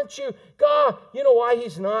 why aren't you? God, you know why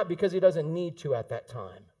he's not? Because he doesn't need to at that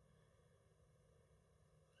time.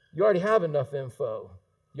 You already have enough info.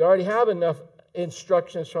 You already have enough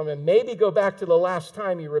instructions from him. Maybe go back to the last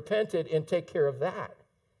time you repented and take care of that.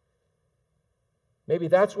 Maybe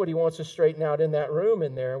that's what he wants to straighten out in that room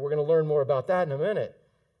in there, and we're going to learn more about that in a minute.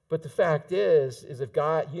 But the fact is if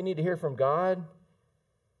God, you need to hear from God,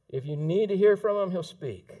 if you need to hear from him, he'll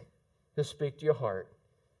speak. He'll speak to your heart.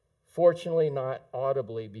 Fortunately, not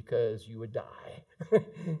audibly because you would die.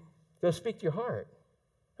 He'll speak to your heart.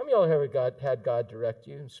 How many of y'all have had God direct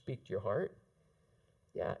you and speak to your heart?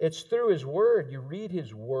 Yeah, it's through his word. You read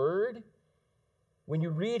his word. When you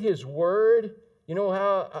read his word, you know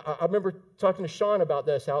how, I remember talking to Sean about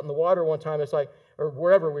this out in the water one time. It's like, or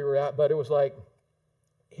wherever we were at, but it was like,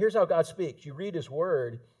 here's how God speaks. You read his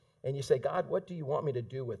word and you say, God, what do you want me to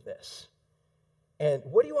do with this? And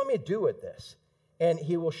what do you want me to do with this? And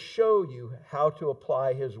he will show you how to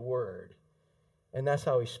apply his word. And that's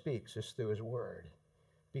how he speaks, is through his word.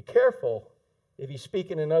 Be careful if he's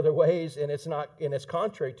speaking in other ways and it's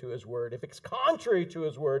contrary to his word. If it's contrary to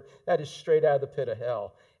his word, that is straight out of the pit of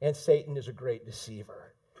hell. And Satan is a great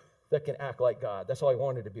deceiver that can act like God. That's all he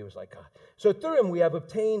wanted to be, was like God. So through him we have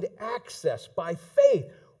obtained access by faith.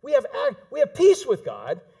 We have peace with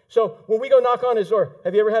God. So when we go knock on his door,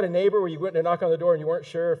 have you ever had a neighbor where you went to knock on the door and you weren't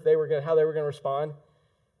sure if how they were going to respond?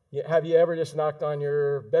 Have you ever just knocked on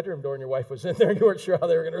your bedroom door and your wife was in there and you weren't sure how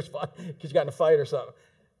they were going to respond because you got in a fight or something?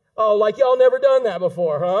 Oh, like y'all never done that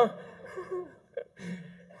before, huh?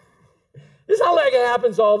 It's not like it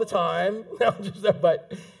happens all the time. No,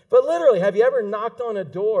 but literally, have you ever knocked on a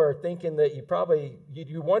door thinking that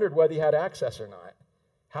you wondered whether you had access or not?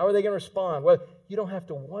 How are they going to respond? Well, you don't have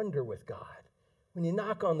to wonder with God. When you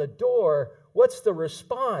knock on the door, what's the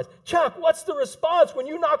response? Chuck, what's the response when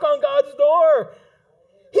you knock on God's door?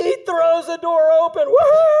 He throws the door open.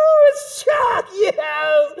 Woohoo! It's Chuck!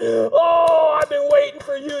 Yes! Oh, I've been waiting for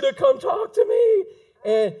for you to come talk to me.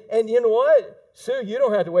 And you know what? Sue, you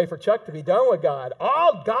don't have to wait for Chuck to be done with God.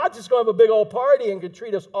 God's just going to have a big old party and can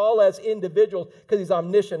treat us all as individuals because he's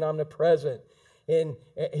omniscient, omnipresent, and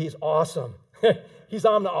he's awesome. He's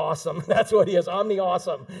omni-awesome. That's what he is,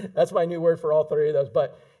 omni-awesome. That's my new word for all three of those.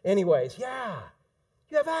 But anyways, yeah,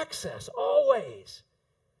 you have access always.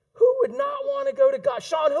 Who would not want to go to God?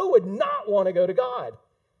 Sean, who would not want to go to God?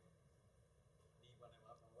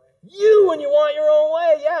 You, when you want your own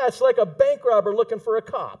way. Yeah, it's like a bank robber looking for a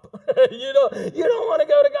cop. You don't want to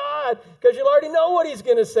go to God because you already know what he's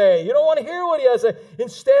going to say. You don't want to hear what he has to say.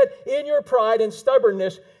 Instead, in your pride and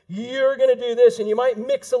stubbornness, you're going to do this, and you might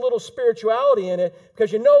mix a little spirituality in it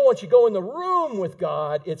because you know once you go in the room with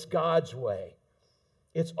God, it's God's way.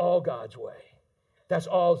 It's all God's way. That's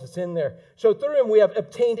all that's in there. So through him, we have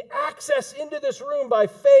obtained access into this room by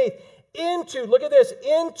faith look at this,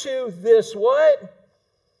 into this what?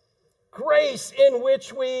 Grace in which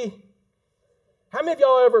how many of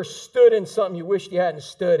y'all ever stood in something you wished you hadn't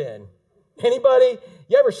stood in? Anybody?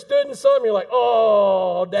 You ever stood in something, you're like,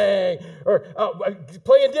 oh, dang. Or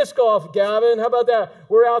playing disc golf, Gavin, how about that?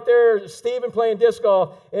 We're out there, Stephen, playing disc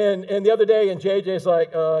golf, and the other day, and JJ's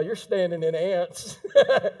like, you're standing in ants.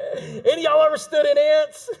 Any of y'all ever stood in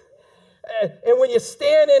ants? And when you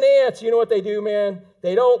stand in ants, you know what they do, man?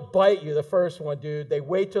 They don't bite you the first one, dude. They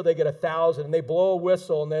wait till they get 1,000, and they blow a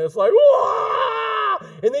whistle, and then it's like, wah!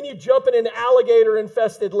 And then you jump in an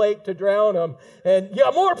alligator-infested lake to drown them. And yeah,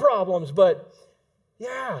 more problems, but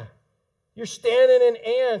yeah, you're standing in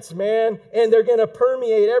ants, man, and they're going to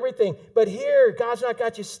permeate everything. But here, God's not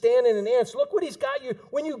got you standing in ants. Look what he's got you.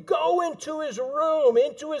 When you go into his room,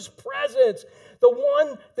 into his presence, the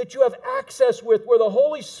one that you have access with, where the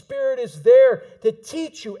Holy Spirit is there to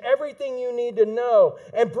teach you everything you need to know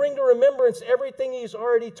and bring to remembrance everything he's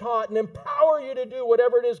already taught and empower you to do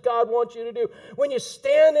whatever it is God wants you to do. When you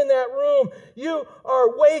stand in that room, you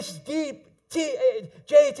are waist deep.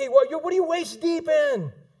 JT, what are you waist deep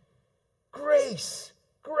in? Grace,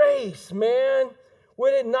 man.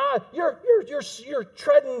 Would it not? You're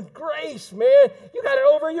treading grace, man. You got it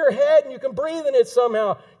over your head and you can breathe in it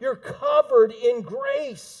somehow. You're covered in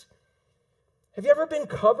grace. Have you ever been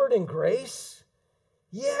covered in grace?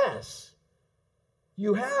 Yes,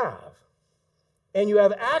 you have. And you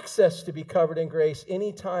have access to be covered in grace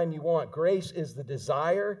anytime you want. Grace is the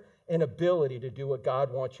desire and ability to do what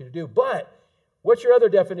God wants you to do. But what's your other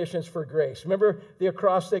definitions for grace? Remember the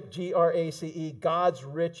acrostic GRACE, God's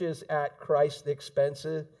riches at Christ's expense.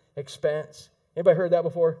 Anybody heard that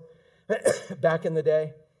before? Back in the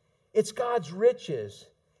day? It's God's riches.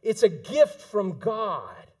 It's a gift from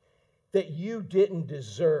God that you didn't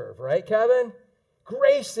deserve, right, Kevin?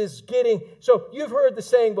 Grace is so you've heard the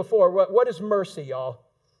saying before, what is mercy, y'all?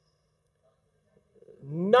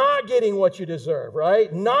 Not getting what you deserve,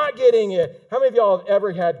 right? Not getting it. How many of y'all have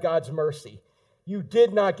ever had God's mercy? You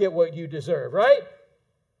did not get what you deserve, right?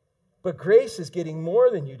 But grace is getting more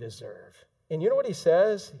than you deserve. And you know what he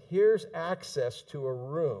says? Here's access to a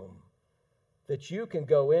room that you can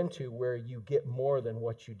go into where you get more than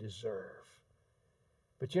what you deserve.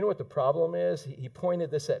 But you know what the problem is? He pointed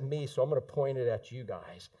this at me, so I'm going to point it at you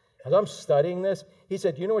guys. As I'm studying this, he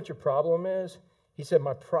said, you know what your problem is? He said,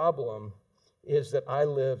 my problem is that I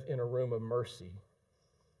live in a room of mercy.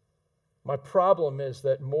 My problem is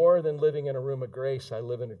that more than living in a room of grace, I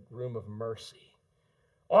live in a room of mercy.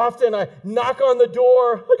 Often I knock on the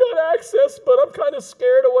door, I got access, but I'm kind of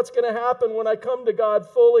scared of what's going to happen when I come to God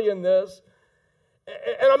fully in this.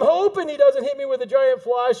 And I'm hoping he doesn't hit me with a giant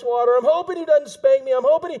fly swatter. I'm hoping he doesn't spank me. I'm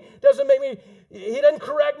hoping he doesn't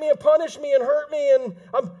correct me and punish me and hurt me. And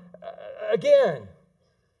again,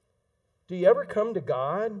 do you ever come to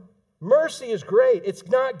God? Mercy is great. It's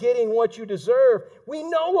not getting what you deserve. We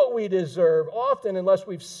know what we deserve often unless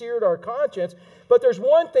we've seared our conscience. But there's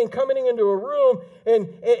one thing coming into a room and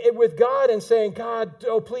with God and saying, God,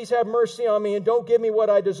 oh, please have mercy on me and don't give me what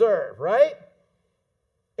I deserve, right?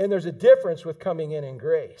 And there's a difference with coming in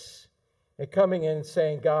grace and coming in and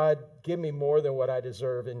saying, God, give me more than what I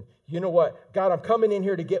deserve. And you know what? God, I'm coming in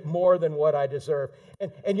here to get more than what I deserve.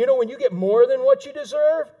 And you know, when you get more than what you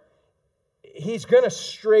deserve, he's going to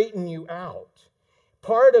straighten you out.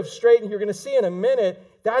 Part of straightening, you're going to see in a minute,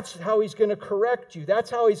 that's how he's going to correct you. That's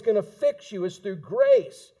how he's going to fix you, is through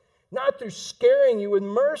grace, not through scaring you with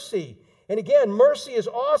mercy. And again, mercy is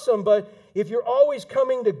awesome, but if you're always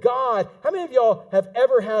coming to God, how many of y'all have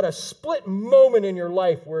ever had a split moment in your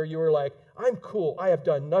life where you were like, I'm cool, I have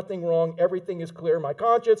done nothing wrong, everything is clear in my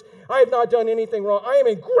conscience, I have not done anything wrong, I am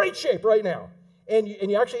in great shape right now. And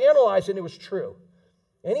you actually analyzed it and it was true.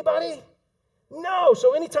 Anybody? No.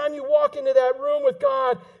 So anytime you walk into that room with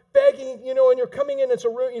God, begging, and you're coming in, it's a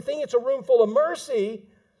room, you think it's a room full of mercy.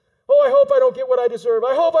 Oh, I hope I don't get what I deserve.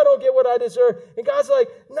 I hope I don't get what I deserve. And God's like,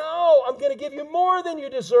 no, I'm going to give you more than you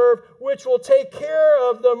deserve, which will take care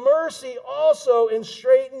of the mercy also and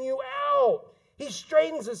straighten you out. He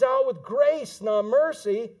straightens us out with grace, not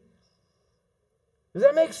mercy. Does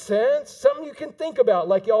that make sense? Something you can think about,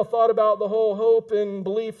 like y'all thought about the whole hope and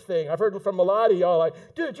belief thing. I've heard from a lot of y'all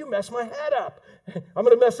like, dude, you messed my head up. I'm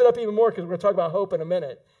going to mess it up even more because we're going to talk about hope in a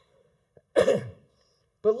minute.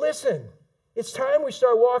 But listen, it's time we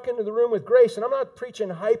start walking into the room with grace. And I'm not preaching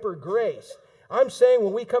hyper grace. I'm saying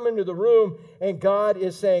when we come into the room and God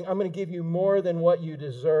is saying, I'm going to give you more than what you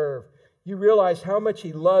deserve, you realize how much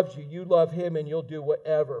He loves you. You love Him, and you'll do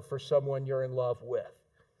whatever for someone you're in love with.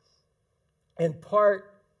 And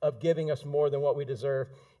part of giving us more than what we deserve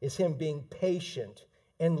is Him being patient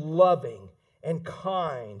and loving and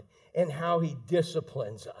kind, and how He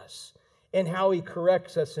disciplines us and how He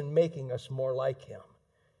corrects us in making us more like Him.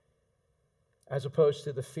 As opposed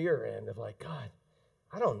to the fear end of like, God,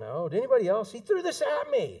 I don't know. Did anybody else? He threw this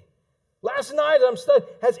at me. Last night I'm studying.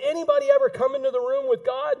 Has anybody ever come into the room with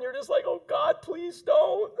God and you're just like, oh God, please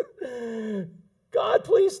don't. God,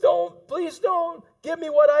 please don't. Please don't. Give me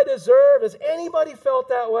what I deserve. Has anybody felt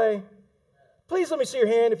that way? Please let me see your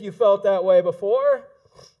hand if you felt that way before.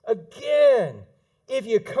 Again, if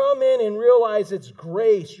you come in and realize it's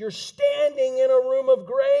grace, you're standing in a room of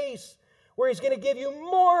grace where He's going to give you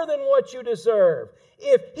more than what you deserve.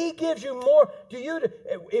 If He gives you more,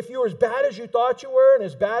 if you're as bad as you thought you were and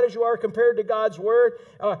as bad as you are compared to God's Word,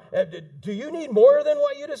 do you need more than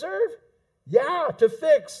what you deserve? Yeah, to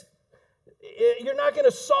fix. You're not going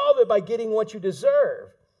to solve it by getting what you deserve.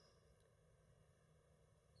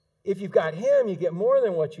 If you've got Him, you get more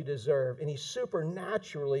than what you deserve, and He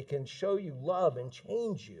supernaturally can show you love and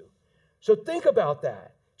change you. So think about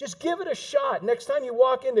that. Just give it a shot. Next time you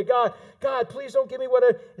walk into God, God, please don't give me what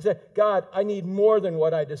I say. God, I need more than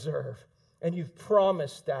what I deserve, and You've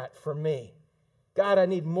promised that for me. God, I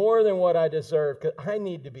need more than what I deserve because I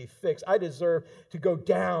need to be fixed. I deserve to go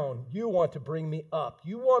down. You want to bring me up.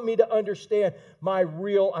 You want me to understand my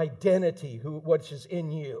real identity, what is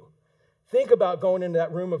in You. Think about going into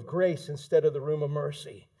that room of grace instead of the room of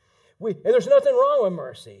mercy. And there's nothing wrong with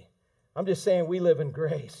mercy. I'm just saying we live in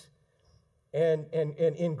grace. And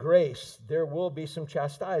in grace, there will be some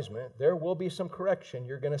chastisement. There will be some correction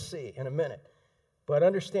you're going to see in a minute. But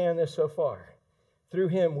understand this so far. Through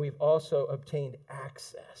Him, we've also obtained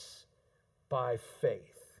access by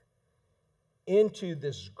faith into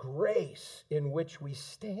this grace in which we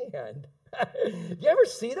stand. You ever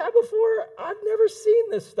see that before? I've never seen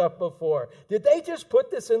this stuff before. Did they just put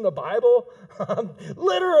this in the Bible?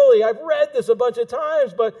 Literally, I've read this a bunch of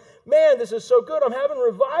times, but man, this is so good. I'm having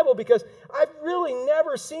revival because I've really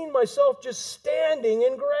never seen myself just standing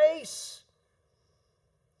in grace.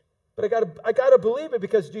 But I gotta believe it,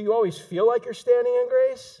 because do you always feel like you're standing in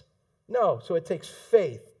grace? No, so it takes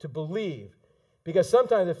faith to believe, because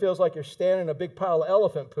sometimes it feels like you're standing in a big pile of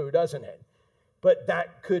elephant poo, doesn't it? But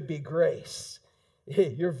that could be grace.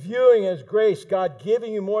 You're viewing as grace, God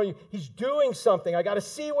giving you more. He's doing something. I got to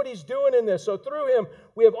see what He's doing in this. So through Him,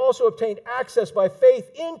 we have also obtained access by faith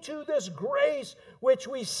into this grace which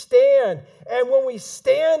we stand. And when we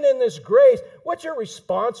stand in this grace, what's your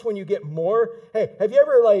response when you get more? Hey, have you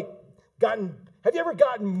ever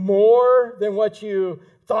gotten more than what you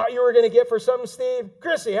thought you were going to get for something, Steve?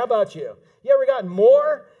 Chrissy, how about you? You ever gotten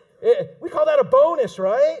more? We call that a bonus,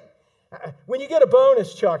 right? When you get a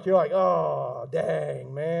bonus, Chuck, you're like, oh,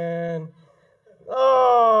 dang, man.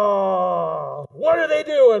 Oh, what are they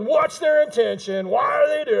doing? What's their intention? Why are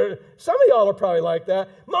they doing it? Some of y'all are probably like that.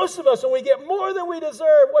 Most of us, when we get more than we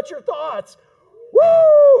deserve, what's your thoughts?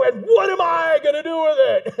 Woo! And what am I going to do with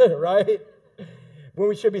it? Right? When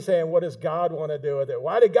we should be saying, what does God want to do with it?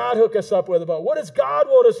 Why did God hook us up with it? But what does God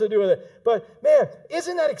want us to do with it? But man,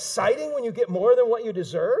 isn't that exciting when you get more than what you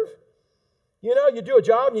deserve? You know, you do a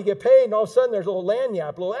job and you get paid, and all of a sudden there's a little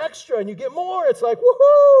lanyard, a little extra, and you get more. It's like,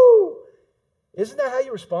 woohoo! Isn't that how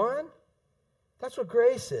you respond? That's what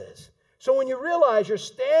grace is. So when you realize you're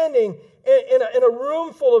standing in a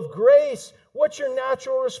room full of grace, what's your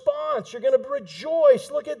natural response? You're going to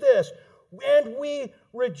rejoice. Look at this. And we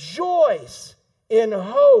rejoice in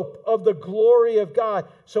hope of the glory of God.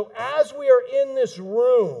 So as we are in this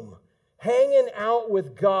room, hanging out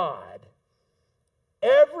with God,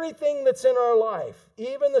 everything that's in our life,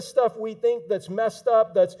 even the stuff we think that's messed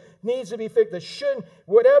up, that needs to be fixed, that shouldn't,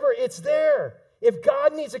 whatever, it's there. If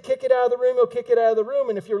God needs to kick it out of the room, He'll kick it out of the room.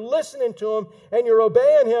 And if you're listening to Him and you're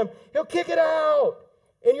obeying Him, He'll kick it out.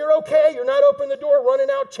 And you're okay. You're not opening the door, running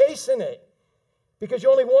out, chasing it. because you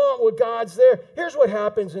only want what God's there. Here's what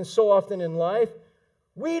happens so often in life.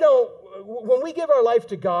 When we give our life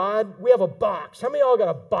to God, we have a box. How many of y'all got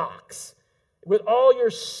a box with all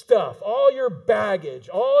your stuff, all your baggage,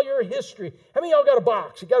 all your history? How many of y'all got a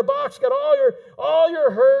box? You got a box, got all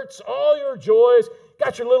your hurts, all your joys,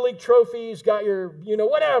 got your Little League trophies, got your,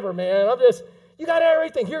 whatever, man. You got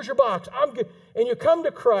everything. Here's your box. I'm good. And you come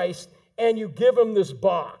to Christ and you give him this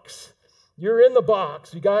box. You're in the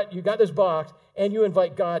box. You got this box, and you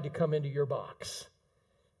invite God to come into your box.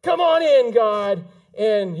 Come on in, God.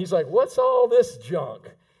 And he's like, what's all this junk?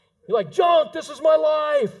 You're like, junk, this is my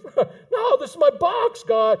life. No, this is my box,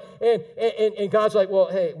 God. And God's like, well,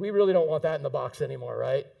 hey, we really don't want that in the box anymore,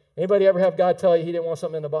 right? Anybody ever have God tell you he didn't want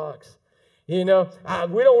something in the box? We don't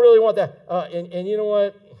really want that. And you know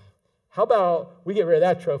what? How about we get rid of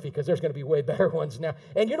that trophy because there's going to be way better ones now.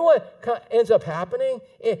 And you know what ends up happening?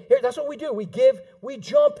 Here, that's what we do. We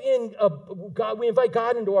jump in, God. We invite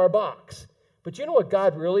God into our box. But you know what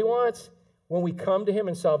God really wants? When we come to him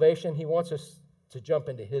in salvation, he wants us to jump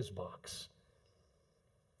into his box.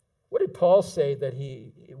 What did Paul say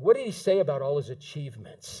what did he say about all his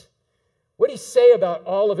achievements? What did he say about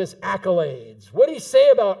all of his accolades? What did he say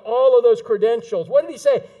about all of those credentials? What did he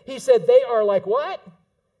say? He said they are like what?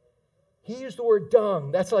 He used the word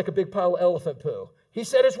dung. That's like a big pile of elephant poo. He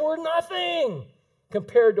said it's worth nothing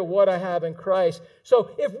compared to what I have in Christ.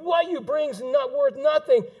 So if what you bring's not worth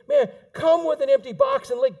nothing, man, come with an empty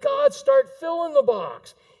box and let God start filling the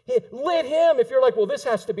box. Let him, if you're like, well, this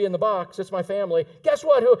has to be in the box, it's my family. Guess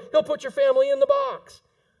what? He'll put your family in the box.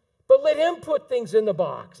 But let him put things in the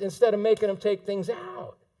box instead of making them take things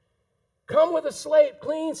out. Come with a slate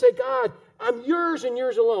clean. Say, God, I'm yours and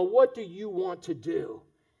yours alone. What do you want to do?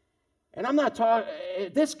 And I'm not talking,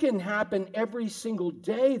 this can happen every single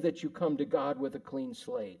day that you come to God with a clean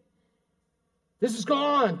slate. This is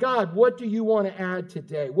gone. God, what do you want to add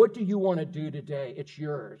today? What do you want to do today? It's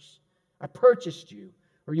yours. I purchased you,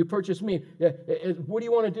 or you purchased me. What do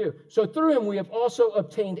you want to do? So through him, we have also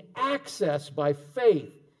obtained access by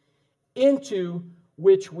faith into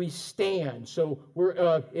which we stand. So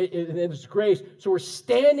it's grace. So we're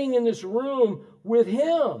standing in this room with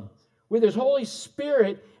him, with his Holy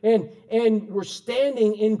Spirit, and we're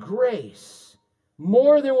standing in grace,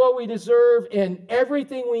 more than what we deserve, and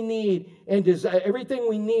everything we need, and everything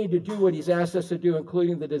we need to do what he's asked us to do,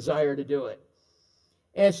 including the desire to do it.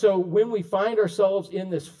 And so when we find ourselves in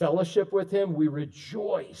this fellowship with him, we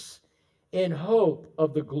rejoice in hope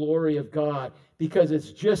of the glory of God, because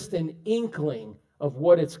it's just an inkling of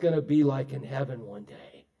what it's going to be like in heaven one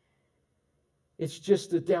day. It's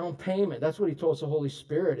just a down payment. That's what he told us the Holy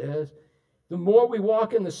Spirit is. The more we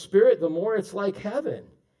walk in the Spirit, the more it's like heaven.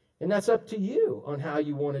 And that's up to you on how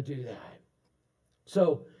you want to do that.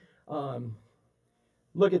 So,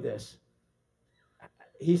 look at this.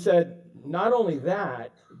 He said, not only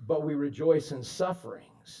that, but we rejoice in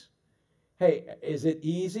sufferings. Hey, is it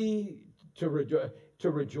easy to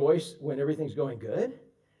rejoice when everything's going good?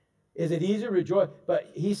 Is it easy to rejoice?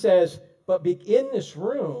 But he says, but in this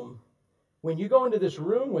room, when you go into this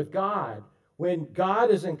room with God, when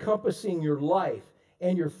God is encompassing your life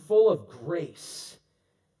and you're full of grace.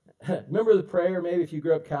 Remember the prayer, maybe if you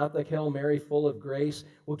grew up Catholic, Hail Mary, full of grace?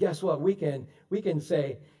 Well, guess what? We can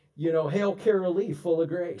say, Hail Carolee, full of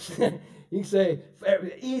grace. You can say,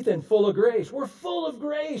 Ethan, full of grace. We're full of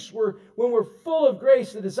grace. When we're full of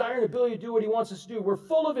grace, the desire and ability to do what he wants us to do. We're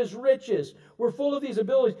full of his riches. We're full of these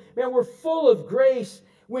abilities. Man, we're full of grace.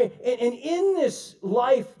 And in this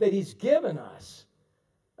life that he's given us,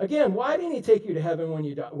 again, why didn't he take you to heaven when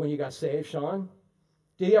you got saved, Sean?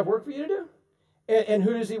 Did he have work for you to do? And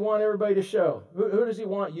who does he want everybody to show? Who does he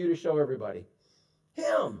want you to show everybody?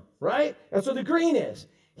 Him, right? That's what the green is.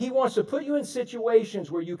 He wants to put you in situations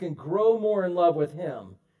where you can grow more in love with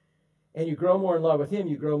him. And you grow more in love with him,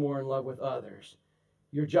 you grow more in love with others.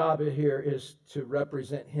 Your job here is to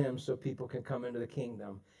represent him so people can come into the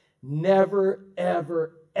kingdom. Never,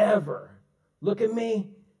 ever, ever, look at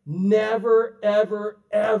me, never, ever,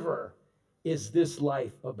 ever is this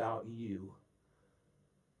life about you.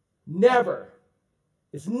 Never.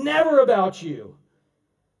 It's never about you.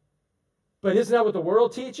 But isn't that what the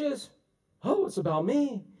world teaches? Oh, it's about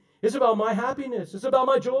me. It's about my happiness. It's about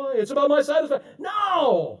my joy. It's about my satisfaction.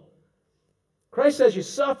 No! Christ says you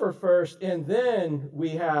suffer first, and then we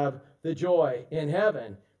have the joy in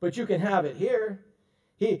heaven. But you can have it here.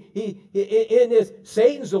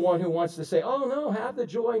 Satan's the one who wants to say, oh no, have the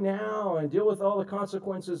joy now and deal with all the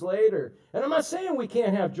consequences later. And I'm not saying we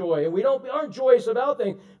can't have joy, and we aren't joyous about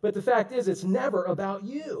things, but the fact is it's never about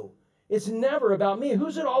you. It's never about me.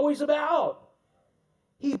 Who's it always about?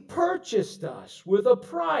 He purchased us with a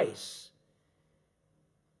price.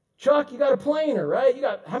 Chuck, you got a planer, right? You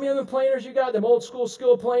got, how many of them planers you got? Them old school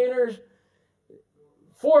skill planers?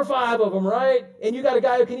 4 or 5 of them, right? And you got a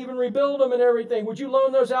guy who can even rebuild them and everything. Would you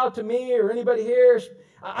loan those out to me or anybody here?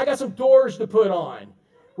 I got some doors to put on.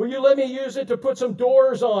 Will you let me use it to put some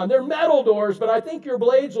doors on? They're metal doors, but I think your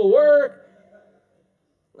blades will work.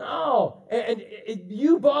 No. And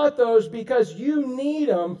you bought those because you need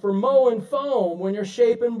them for mowing foam when you're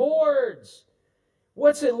shaping boards.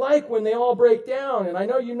 What's it like when they all break down? And I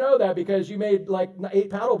know you know that because you made like 8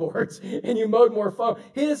 paddle boards and you mowed more foam.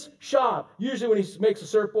 His shop, usually when he makes a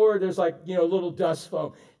surfboard, there's like, little dust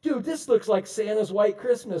foam. Dude, this looks like Santa's white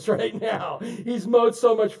Christmas right now. He's mowed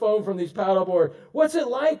so much foam from these paddle boards. What's it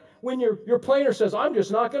like when your planer says, I'm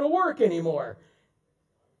just not going to work anymore?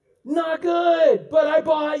 Not good, but I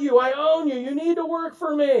bought you. I own you. You need to work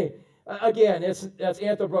for me. Again, that's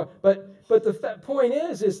anthropomorphic. But the point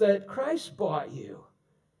is that Christ bought you,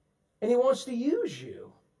 and he wants to use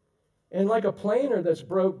you. And like a planer that's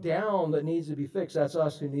broke down that needs to be fixed, that's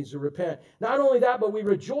us who needs to repent. Not only that, but we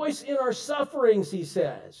rejoice in our sufferings, he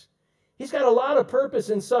says. He's got a lot of purpose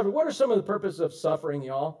in suffering. What are some of the purposes of suffering,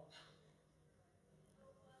 y'all?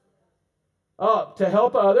 Oh, to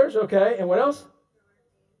help others, okay. And what else?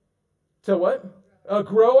 To what?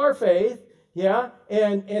 Grow our faith. Yeah,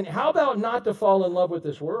 and how about not to fall in love with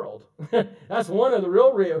this world? That's one of the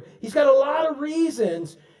real. He's got a lot of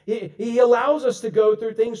reasons. He allows us to go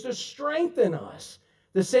through things to strengthen us.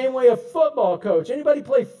 The same way a football coach. Anybody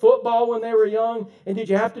play football when they were young? And did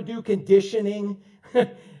you have to do conditioning?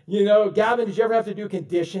 Gavin, did you ever have to do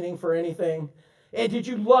conditioning for anything? And did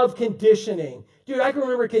you love conditioning? Dude, I can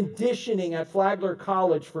remember conditioning at Flagler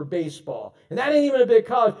College for baseball. And that ain't even a big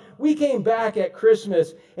college. We came back at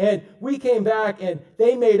Christmas, and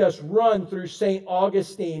they made us run through St.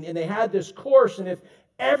 Augustine. And they had this course, and if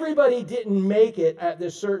everybody didn't make it at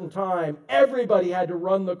this certain time, everybody had to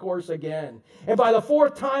run the course again. And by the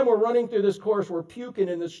 4th time we're running through this course, we're puking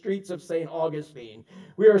in the streets of St. Augustine.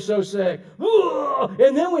 We are so sick.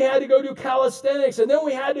 And then we had to go do calisthenics, and then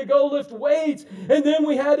we had to go lift weights, and then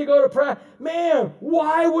we had to go to practice. Man,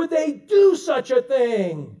 why would they do such a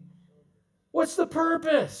thing? What's the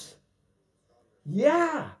purpose?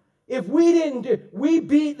 Yeah. If we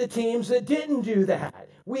beat the teams that didn't do that.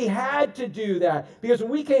 We had to do that because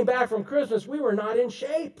when we came back from Christmas, we were not in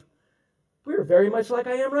shape. We were very much like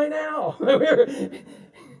I am right now. we were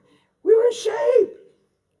in shape.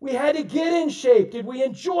 We had to get in shape. Did we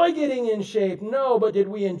enjoy getting in shape? No, but did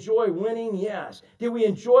we enjoy winning? Yes. Did we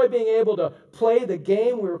enjoy being able to play the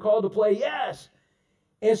game we were called to play? Yes.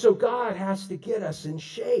 And so God has to get us in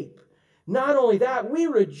shape. Not only that, we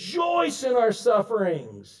rejoice in our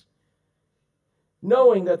sufferings,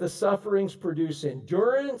 knowing that the sufferings produce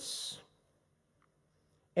endurance,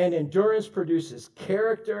 and endurance produces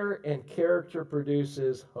character, and character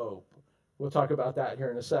produces hope. We'll talk about that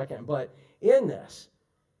here in a second. But in this,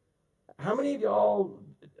 how many of y'all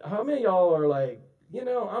are like,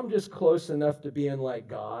 I'm just close enough to being like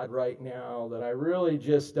God right now that I really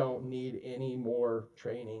just don't need any more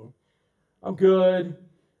training. I'm good.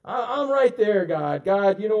 I'm right there, God.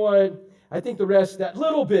 God, you know what? I think the rest, that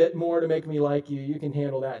little bit more to make me like you, you can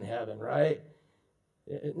handle that in heaven, right?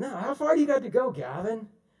 No, how far do you got to go, Gavin?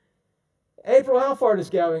 April, how far does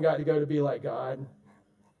Gavin got to go to be like God?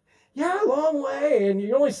 Yeah, a long way, and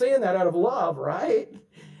you're only saying that out of love, right?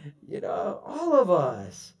 All of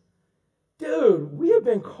us. Dude, we have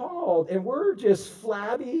been called, and we're just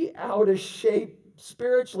flabby, out of shape,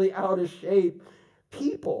 spiritually out of shape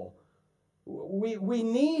people. We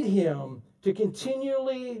need him to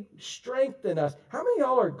continually strengthen us. How many of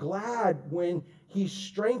y'all are glad when he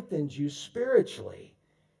strengthens you spiritually?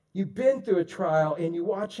 You've been through a trial and you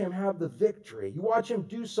watch him have the victory. You watch him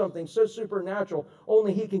do something so supernatural,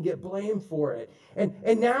 only he can get blamed for it.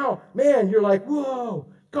 And now, man, you're like, whoa,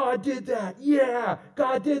 God did that. Yeah,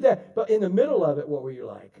 God did that. But in the middle of it, what were you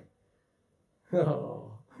like?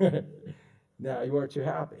 Oh, now you weren't too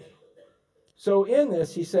happy. So in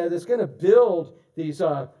this, he said, it's going to build these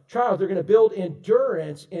trials. They're going to build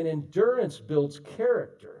endurance, and endurance builds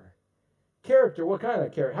character. Character, what kind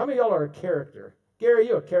of character? How many of y'all are a character? Gary,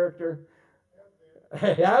 you a character?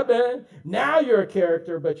 Yeah, man. Now you're a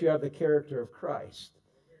character, but you have the character of Christ.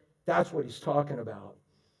 That's what he's talking about.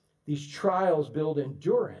 These trials build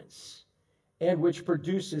endurance, and which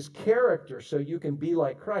produces character so you can be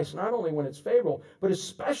like Christ, not only when it's favorable, but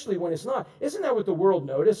especially when it's not. Isn't that what the world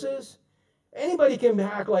notices? Anybody can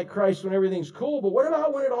act like Christ when everything's cool, but what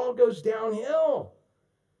about when it all goes downhill?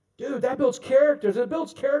 Dude, that builds character. It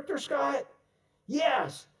builds character, Scott?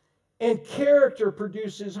 Yes. And character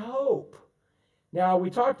produces hope. Now, we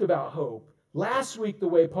talked about hope. Last week, the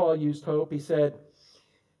way Paul used hope, he said,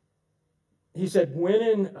 he said, when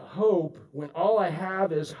in hope, when all I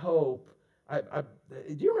have is hope, do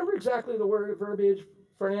you remember exactly the word verbiage,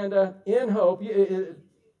 Fernanda? In hope.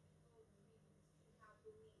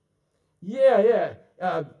 Yeah.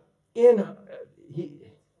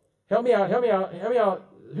 Help me out.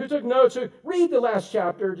 Who took notes? Read the last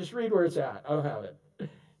chapter. Just read where it's at. I don't have it.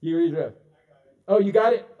 You read it. Oh, you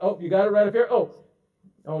got it? Oh, you got it right up here? Oh,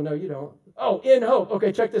 no, you don't. Oh, in hope.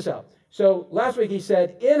 Okay, check this out. So last week he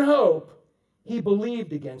said, in hope, he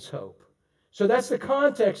believed against hope. So that's the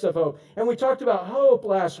context of hope. And we talked about hope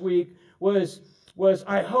last week was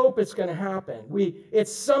I hope it's going to happen.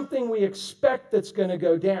 It's something we expect that's going to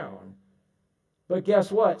go down. But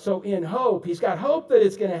guess what? So in hope, he's got hope that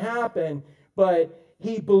it's going to happen, but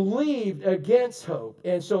he believed against hope.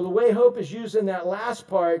 And so the way hope is used in that last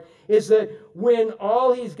part is that when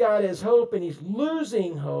all he's got is hope and he's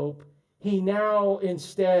losing hope, he now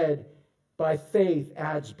instead, by faith,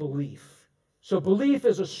 adds belief. So belief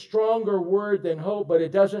is a stronger word than hope, but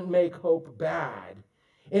it doesn't make hope bad.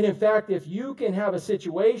 And in fact, if you can have a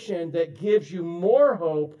situation that gives you more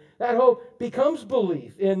hope, that hope becomes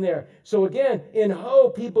belief in there. So again, in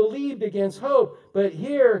hope, he believed against hope. But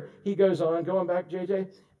here he goes on, going back,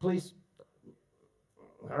 JJ, please.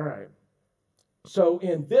 All right. So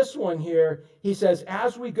in this one here, he says,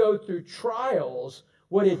 as we go through trials,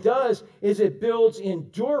 what it does is it builds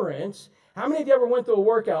endurance. How many of you ever went through a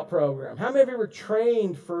workout program? How many of you were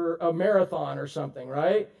trained for a marathon or something,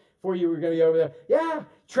 right? Before you were going to be over there? Yeah,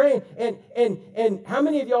 train. And how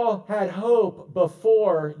many of y'all had hope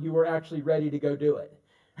before you were actually ready to go do it?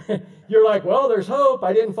 You're like, well, there's hope.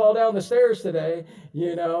 I didn't fall down the stairs today,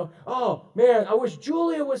 you know. Oh, man, I wish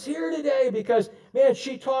Julia was here today because, man,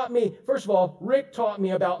 she taught me. First of all, Rick taught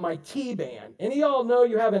me about my T band. Any of y'all know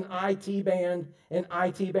you have an IT band? An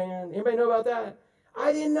IT band? Anybody know about that?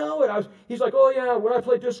 I didn't know it. He's like, oh, yeah, when I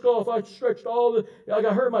played disc golf, I stretched I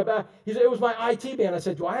got hurt my back. He said, it was my IT band. I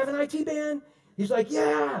said, do I have an IT band? He's like,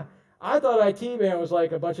 yeah. I thought IT band was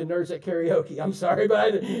like a bunch of nerds at karaoke. I'm sorry, but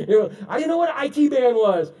I didn't know what an IT band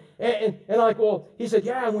was. And like, well, he said,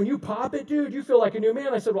 yeah, when you pop it, dude, you feel like a new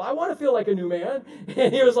man. I said, well, I want to feel like a new man.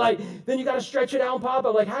 And he was like, then you got to stretch it out and pop it.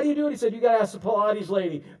 I'm like, how do you do it? He said, you got to ask the Pilates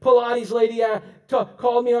lady. Pilates lady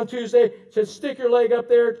called me on Tuesday, said, stick your leg up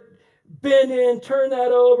there, bend in, turn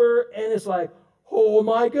that over. And it's like, oh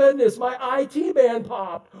my goodness, my IT band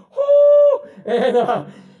popped. Oh, and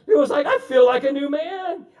it was like, I feel like a new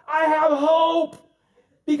man. I have hope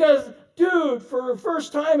because, dude, for the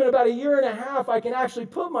first time in about a year and a half, I can actually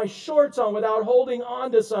put my shorts on without holding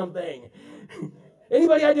on to something.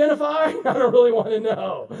 Anybody identify? I don't really want to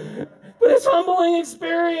know. But it's a humbling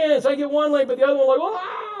experience. I get one leg, but the other one like,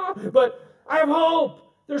 ah! But I have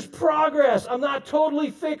hope. There's progress. I'm not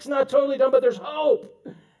totally fixed, not totally done, but there's hope.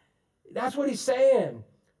 That's what he's saying.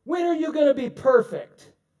 When are you going to be perfect?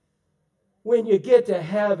 When you get to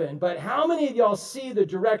heaven. But how many of y'all see the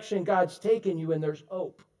direction God's taken you and there's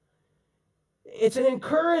hope? It's an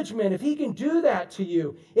encouragement if he can do that to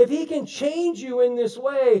you. If he can change you in this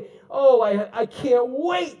way, I can't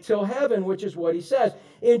wait till heaven, which is what he says.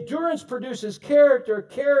 Endurance produces character.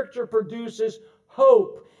 Character produces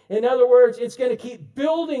hope. In other words, it's going to keep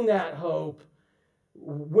building that hope.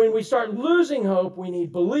 When we start losing hope, we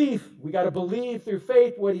need belief. We got to believe through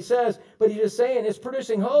faith what he says. But he's just saying it's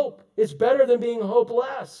producing hope. It's better than being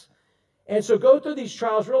hopeless. And so go through these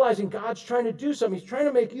trials realizing God's trying to do something. He's trying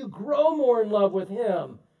to make you grow more in love with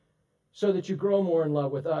him so that you grow more in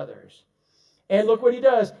love with others. And look what he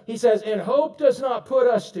does. He says, and hope does not put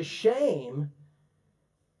us to shame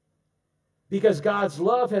because God's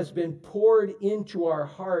love has been poured into our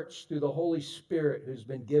hearts through the Holy Spirit who's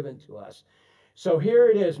been given to us. So here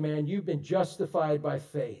it is, man. You've been justified by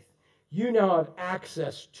faith. You now have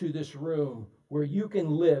access to this room where you can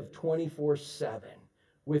live 24/7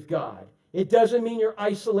 with God. It doesn't mean you're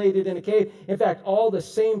isolated in a cave. In fact, all the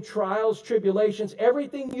same trials, tribulations,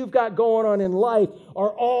 everything you've got going on in life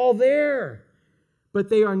are all there. But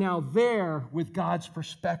they are now there with God's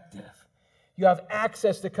perspective. You have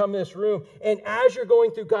access to come to this room. And as you're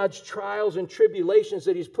going through God's trials and tribulations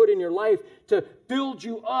that he's put in your life to build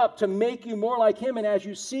you up, to make you more like him, and as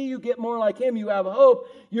you see you get more like him, you have hope.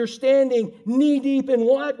 You're standing knee deep in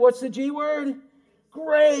what? What's the G word?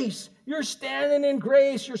 Grace. You're standing in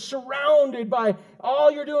grace. You're surrounded by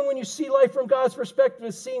all you're doing when you see life from God's perspective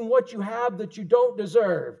is seeing what you have that you don't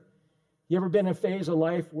deserve. You ever been in a phase of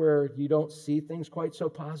life where you don't see things quite so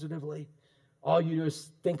positively? All you do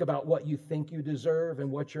is think about what you think you deserve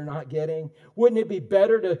and what you're not getting. Wouldn't it be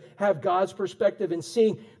better to have God's perspective and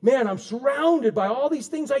seeing, man, I'm surrounded by all these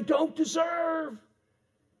things I don't deserve?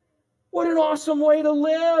 What an awesome way to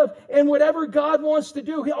live. And whatever God wants to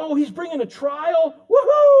do, he's bringing a trial.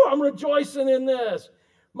 Woohoo! I'm rejoicing in this.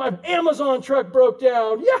 My Amazon truck broke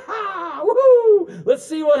down. Yeah! Woohoo! Let's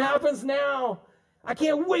see what happens now. I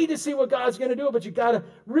can't wait to see what God's going to do. But you got to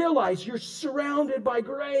realize you're surrounded by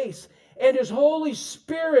grace. And His Holy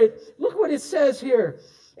Spirit, look what it says here.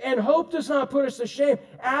 And hope does not put us to shame.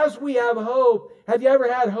 As we have hope. Have you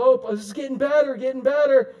ever had hope? Oh, this is getting better, getting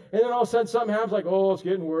better. And then all of a sudden something happens like, oh, it's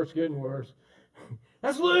getting worse, getting worse.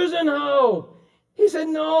 That's losing hope. He said,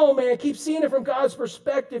 no, man, keep seeing it from God's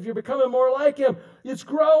perspective. You're becoming more like Him. It's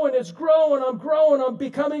growing, I'm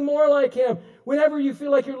becoming more like Him. Whenever you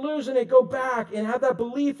feel like you're losing it, go back and have that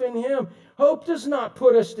belief in Him. Hope does not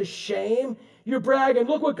put us to shame. You're bragging,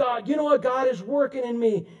 look what God, you know what, God is working in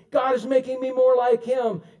me. God is making me more like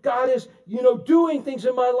Him. God is, doing things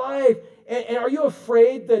in my life. And are you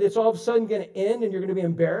afraid that it's all of a sudden going to end and you're going to be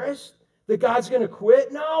embarrassed? That God's going to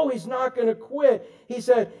quit? No, He's not going to quit. He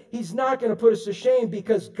said He's not going to put us to shame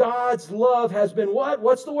because God's love has been what?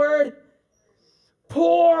 What's the word?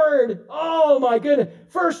 Poured. Oh my goodness.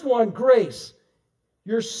 First one, grace.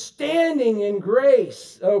 You're standing in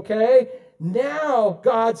grace, okay? Now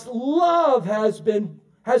God's love has been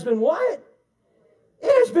what?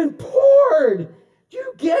 It has been poured. Do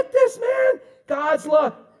you get this, man? God's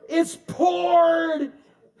love, it's poured.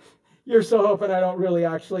 You're so hoping I don't really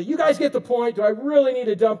actually. You guys get the point. Do I really need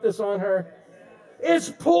to dump this on her? It's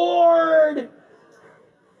poured.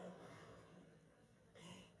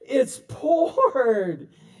 It's poured.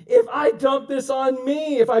 If I dump this on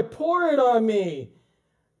me, if I pour it on me,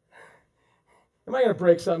 am I going to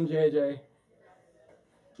break something, JJ?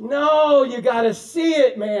 No, you got to see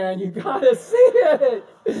it, man. You got to see it.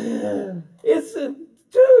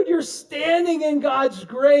 Dude, you're standing in God's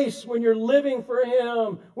grace when you're living for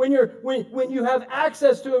Him. When you have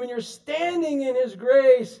access to Him and you're standing in His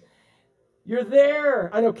grace, you're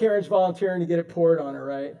there. I know Karen's volunteering to get it poured on her,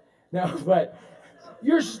 right? No, but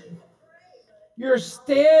you're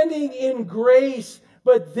standing in grace,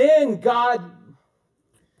 but then God.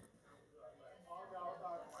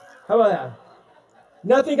 How about that?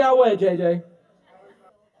 Nothing got wet, JJ.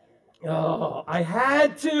 Oh, I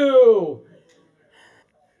had to.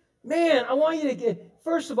 Man, I want you to get,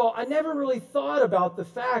 first of all, I never really thought about the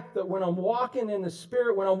fact that when I'm walking in the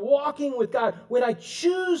Spirit, when I'm walking with God, when I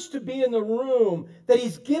choose to be in the room that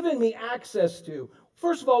He's given me access to.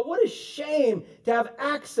 First of all, what a shame to have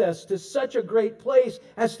access to such a great place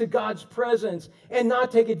as to God's presence and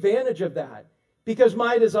not take advantage of that. Because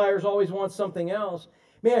my desires always want something else.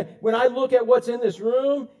 Man, when I look at what's in this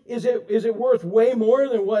room, is it worth way more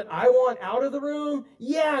than what I want out of the room?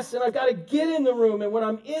 Yes, and I've got to get in the room. And when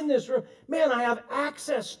I'm in this room, man, I have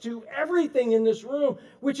access to everything in this room,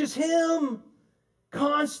 which is Him.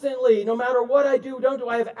 Constantly, no matter what I do, don't do,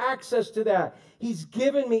 I have access to that. He's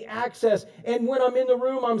given me access. And when I'm in the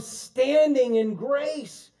room, I'm standing in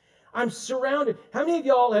grace. I'm surrounded. How many of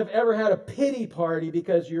y'all have ever had a pity party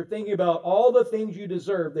because you're thinking about all the things you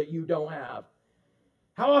deserve that you don't have?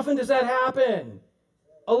 How often does that happen?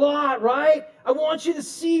 A lot, right? I want you to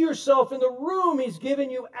see yourself in the room He's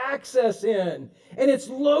given you access in. And it's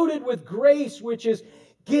loaded with grace, which is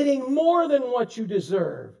getting more than what you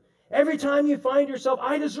deserve. Every time you find yourself,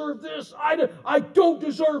 I deserve this, I don't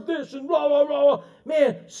deserve this, and blah, blah, blah.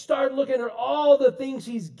 Man, start looking at all the things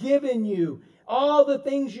He's given you. All the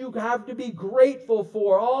things you have to be grateful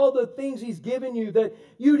for. All the things He's given you that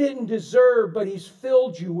you didn't deserve, but He's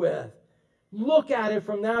filled you with. Look at it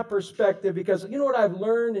from that perspective, because you know what I've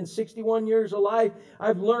learned in 61 years of life?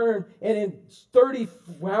 I've learned, and in 30,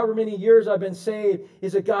 however many years I've been saved,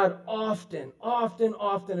 is that God often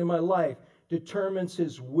in my life determines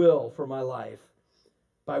His will for my life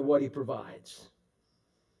by what He provides.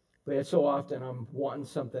 But so often I'm wanting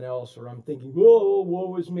something else, or I'm thinking, whoa,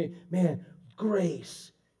 woe is me. Man,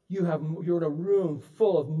 grace. You're in a room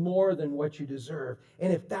full of more than what you deserve.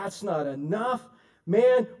 And if that's not enough,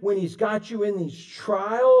 man, when He's got you in these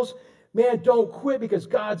trials, man, don't quit, because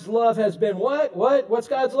God's love has been what? What's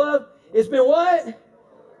God's love? It's been what?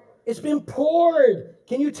 It's been poured.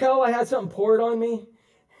 Can you tell I had something poured on me?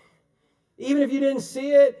 Even if you didn't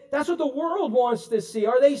see it, that's what the world wants to see.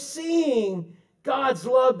 Are they seeing God's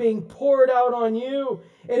love being poured out on you?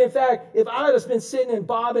 And in fact, if I had just been sitting in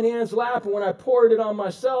Bob and Ann's lap, and when I poured it on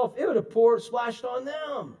myself, it would have splashed on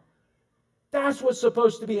them. That's what's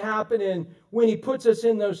supposed to be happening when He puts us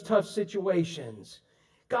in those tough situations.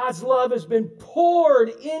 God's love has been poured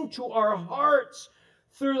into our hearts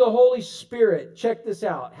through the Holy Spirit. Check this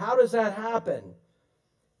out. How does that happen?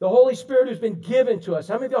 The Holy Spirit has been given to us.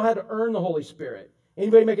 How many of y'all had to earn the Holy Spirit?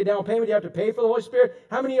 Anybody make a down payment? You have to pay for the Holy Spirit?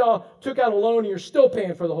 How many of y'all took out a loan and you're still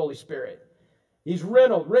paying for the Holy Spirit? He's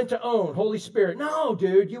rent to own, Holy Spirit. No,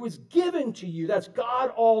 dude, it was given to you. That's God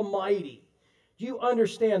Almighty. Do you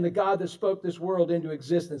understand the God that spoke this world into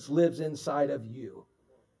existence lives inside of you?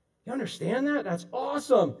 You understand that? That's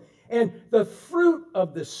awesome. And the fruit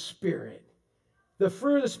of the Spirit. The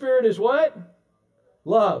fruit of the Spirit is what?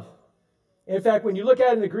 Love. In fact, when you look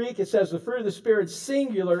at it in the Greek, it says the fruit of the Spirit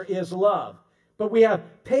singular is love. But we have,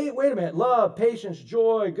 love, patience,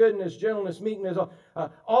 joy, goodness, gentleness, meekness.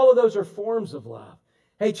 All of those are forms of love.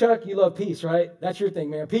 Hey, Chuck, you love peace, right? That's your thing,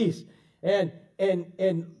 man, peace. And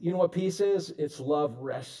you know what peace is? It's love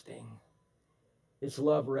resting. It's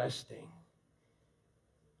love resting.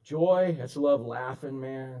 Joy, that's love laughing,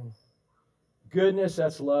 man. Goodness,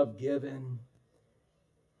 that's love given.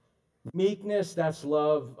 Meekness, that's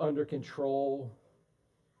love under control.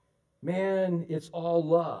 Man, it's all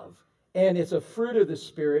love. And it's a fruit of the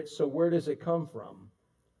Spirit, so where does it come from?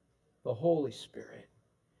 The Holy Spirit.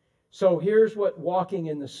 So here's what walking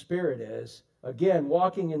in the Spirit is. Again,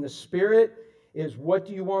 walking in the Spirit is, what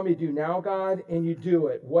do you want me to do now, God? And you do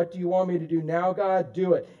it. What do you want me to do now, God?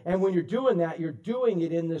 Do it. And when you're doing that, you're doing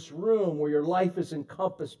it in this room where your life is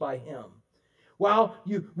encompassed by Him. While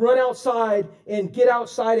you run outside and get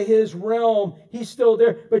outside of His realm, He's still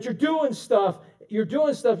there. But you're doing stuff.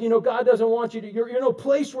 God doesn't want you to. You're in a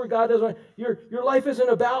place where God doesn't want your life isn't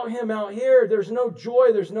about Him out here. There's no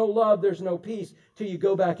joy, there's no love, there's no peace till you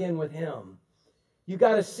go back in with Him. You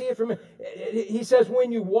got to see it from Him. He says,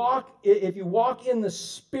 if you walk in the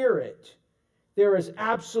Spirit, there is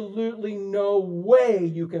absolutely no way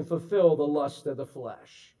you can fulfill the lust of the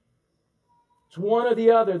flesh. It's one or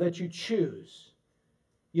the other that you choose.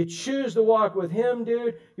 You choose to walk with Him,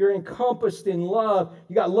 dude. You're encompassed in love.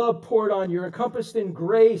 You got love poured on you. You're encompassed in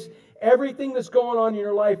grace. Everything that's going on in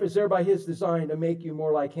your life is there by His design to make you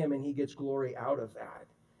more like Him, and He gets glory out of that.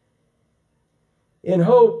 And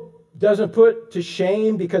hope doesn't put to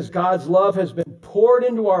shame, because God's love has been poured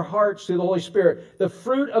into our hearts through the Holy Spirit. The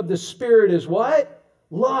fruit of the Spirit is what?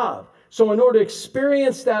 Love. So in order to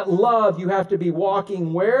experience that love, you have to be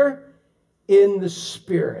walking where? In the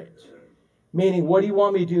Spirit. Meaning, what do you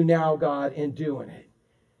want me to do now, God, in doing it?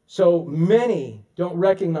 So many don't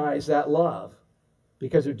recognize that love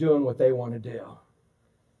because they're doing what they want to do.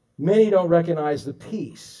 Many don't recognize the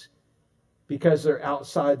peace because they're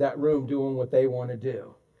outside that room doing what they want to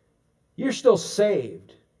do. You're still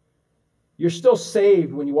saved. You're still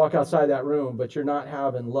saved when you walk outside that room, but you're not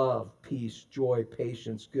having love, peace, joy,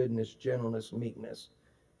 patience, goodness, gentleness, meekness,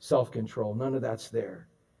 self-control. None of that's there.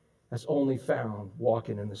 That's only found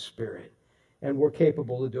walking in the Spirit. And we're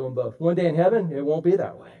capable of doing both. One day in heaven, it won't be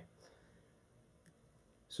that way.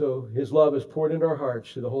 So His love is poured into our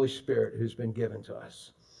hearts through the Holy Spirit who's been given to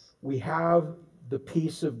us. We have the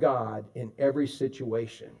peace of God in every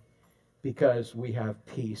situation because we have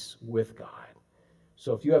peace with God.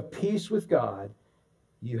 So if you have peace with God,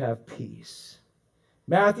 you have peace.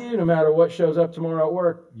 Matthew, no matter what shows up tomorrow at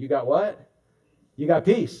work, you got what? You got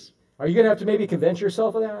peace. Are you going to have to maybe convince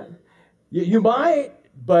yourself of that? You might.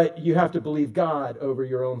 But you have to believe God over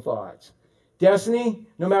your own thoughts. Destiny,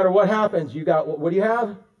 no matter what happens, you got, what do you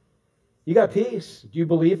have? You got peace. Do you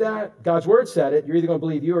believe that? God's Word said it. You're either going to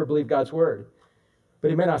believe you or believe God's Word.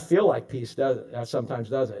 But it may not feel like peace, does it? That sometimes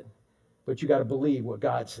does it. But you got to believe what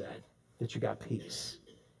God said, that you got peace.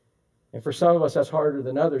 And for some of us, that's harder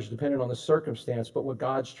than others, depending on the circumstance. But what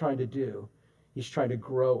God's trying to do, He's trying to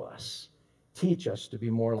grow us, teach us to be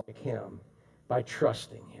more like Him by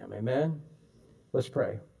trusting Him. Amen? Let's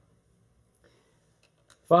pray.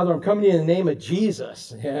 Father, I'm coming to you in the name of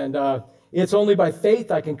Jesus. And it's only by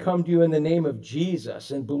faith I can come to you in the name of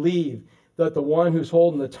Jesus and believe that the one who's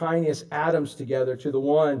holding the tiniest atoms together to the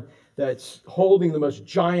one that's holding the most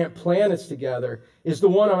giant planets together is the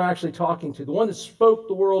one I'm actually talking to. The one that spoke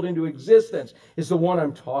the world into existence is the one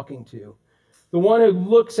I'm talking to. The one who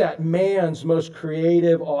looks at man's most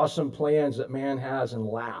creative, awesome plans that man has and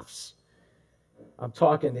laughs. I'm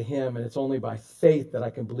talking to Him, and it's only by faith that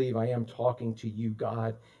I can believe I am talking to you,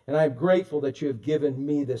 God. And I'm grateful that you have given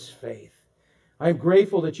me this faith. I'm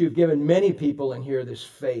grateful that you've given many people in here this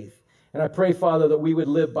faith. And I pray, Father, that we would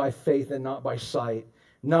live by faith and not by sight,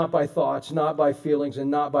 not by thoughts, not by feelings,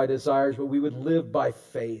 and not by desires, but we would live by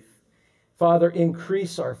faith. Father,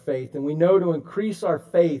 increase our faith. And we know to increase our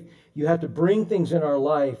faith, you have to bring things in our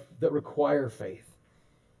life that require faith.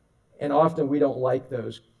 And often we don't like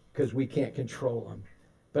those because we can't control them.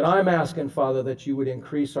 But I'm asking, Father, that you would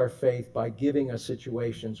increase our faith by giving us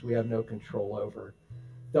situations we have no control over,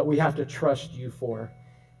 that we have to trust you for.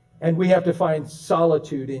 And we have to find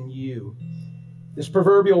solitude in you. This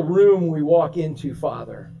proverbial room we walk into,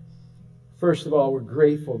 Father, first of all, we're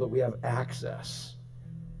grateful that we have access.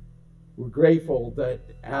 We're grateful that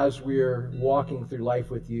as we're walking through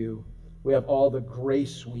life with you, we have all the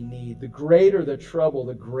grace we need. The greater the trouble,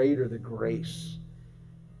 the greater the grace.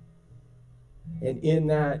 And in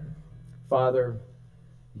that, Father,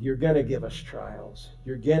 you're going to give us trials.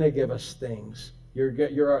 You're going to give us things. You're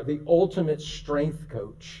the ultimate strength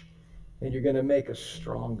coach, and you're going to make us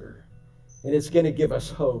stronger. And it's going to give us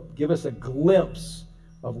hope, give us a glimpse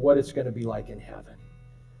of what it's going to be like in heaven.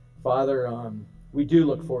 Father, we do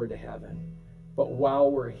look forward to heaven. But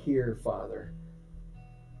while we're here, Father,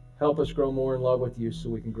 help us grow more in love with you so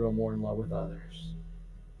we can grow more in love with others.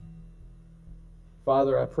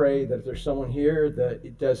 Father, I pray that if there's someone here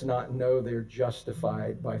that does not know they're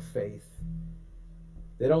justified by faith,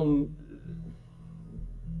 they've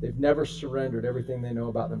never surrendered everything they know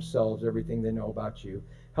about themselves, everything they know about you.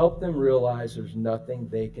 Help them realize there's nothing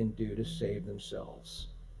they can do to save themselves.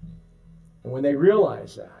 And when they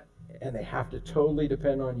realize that, and they have to totally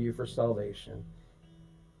depend on you for salvation,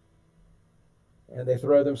 and they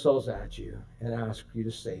throw themselves at you and ask you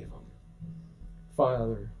to save them,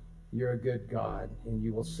 Father, you're a good God, and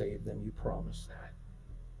you will save them. You promise that.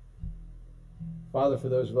 Father, for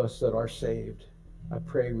those of us that are saved, I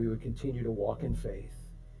pray we would continue to walk in faith,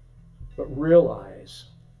 but realize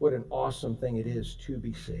what an awesome thing it is to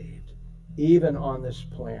be saved. Even on this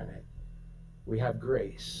planet, we have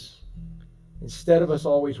grace. Instead of us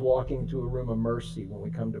always walking to a room of mercy when we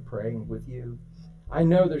come to praying with you, I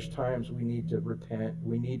know there's times we need to repent,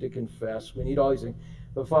 we need to confess, we need all these things.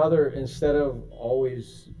 But Father, instead of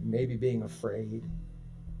always maybe being afraid,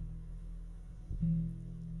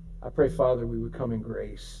 I pray, Father, we would come in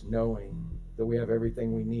grace, knowing that we have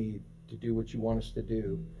everything we need to do what you want us to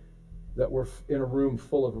do, that we're in a room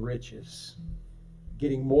full of riches,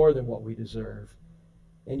 getting more than what we deserve.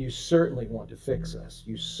 And you certainly want to fix us.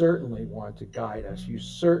 You certainly want to guide us. You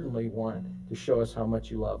certainly want to show us how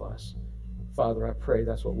much you love us. Father, I pray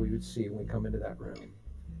that's what we would see when we come into that room.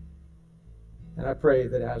 And I pray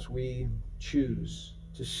that as we choose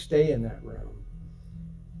to stay in that room,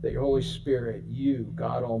 that your Holy Spirit, you,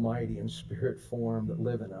 God Almighty, in spirit form that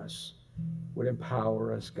live in us, would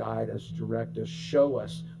empower us, guide us, direct us, show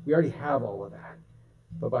us. We already have all of that.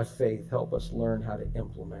 But by faith, help us learn how to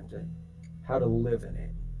implement it, how to live in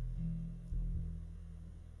it.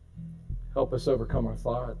 Help us overcome our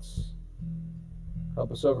thoughts.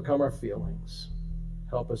 Help us overcome our feelings.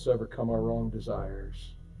 Help us overcome our wrong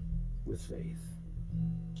desires with faith.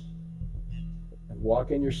 And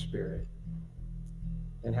walk in your spirit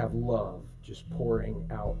and have love just pouring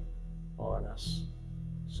out on us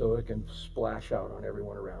so it can splash out on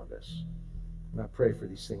everyone around us. And I pray for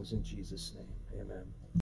these things in Jesus' name. Amen.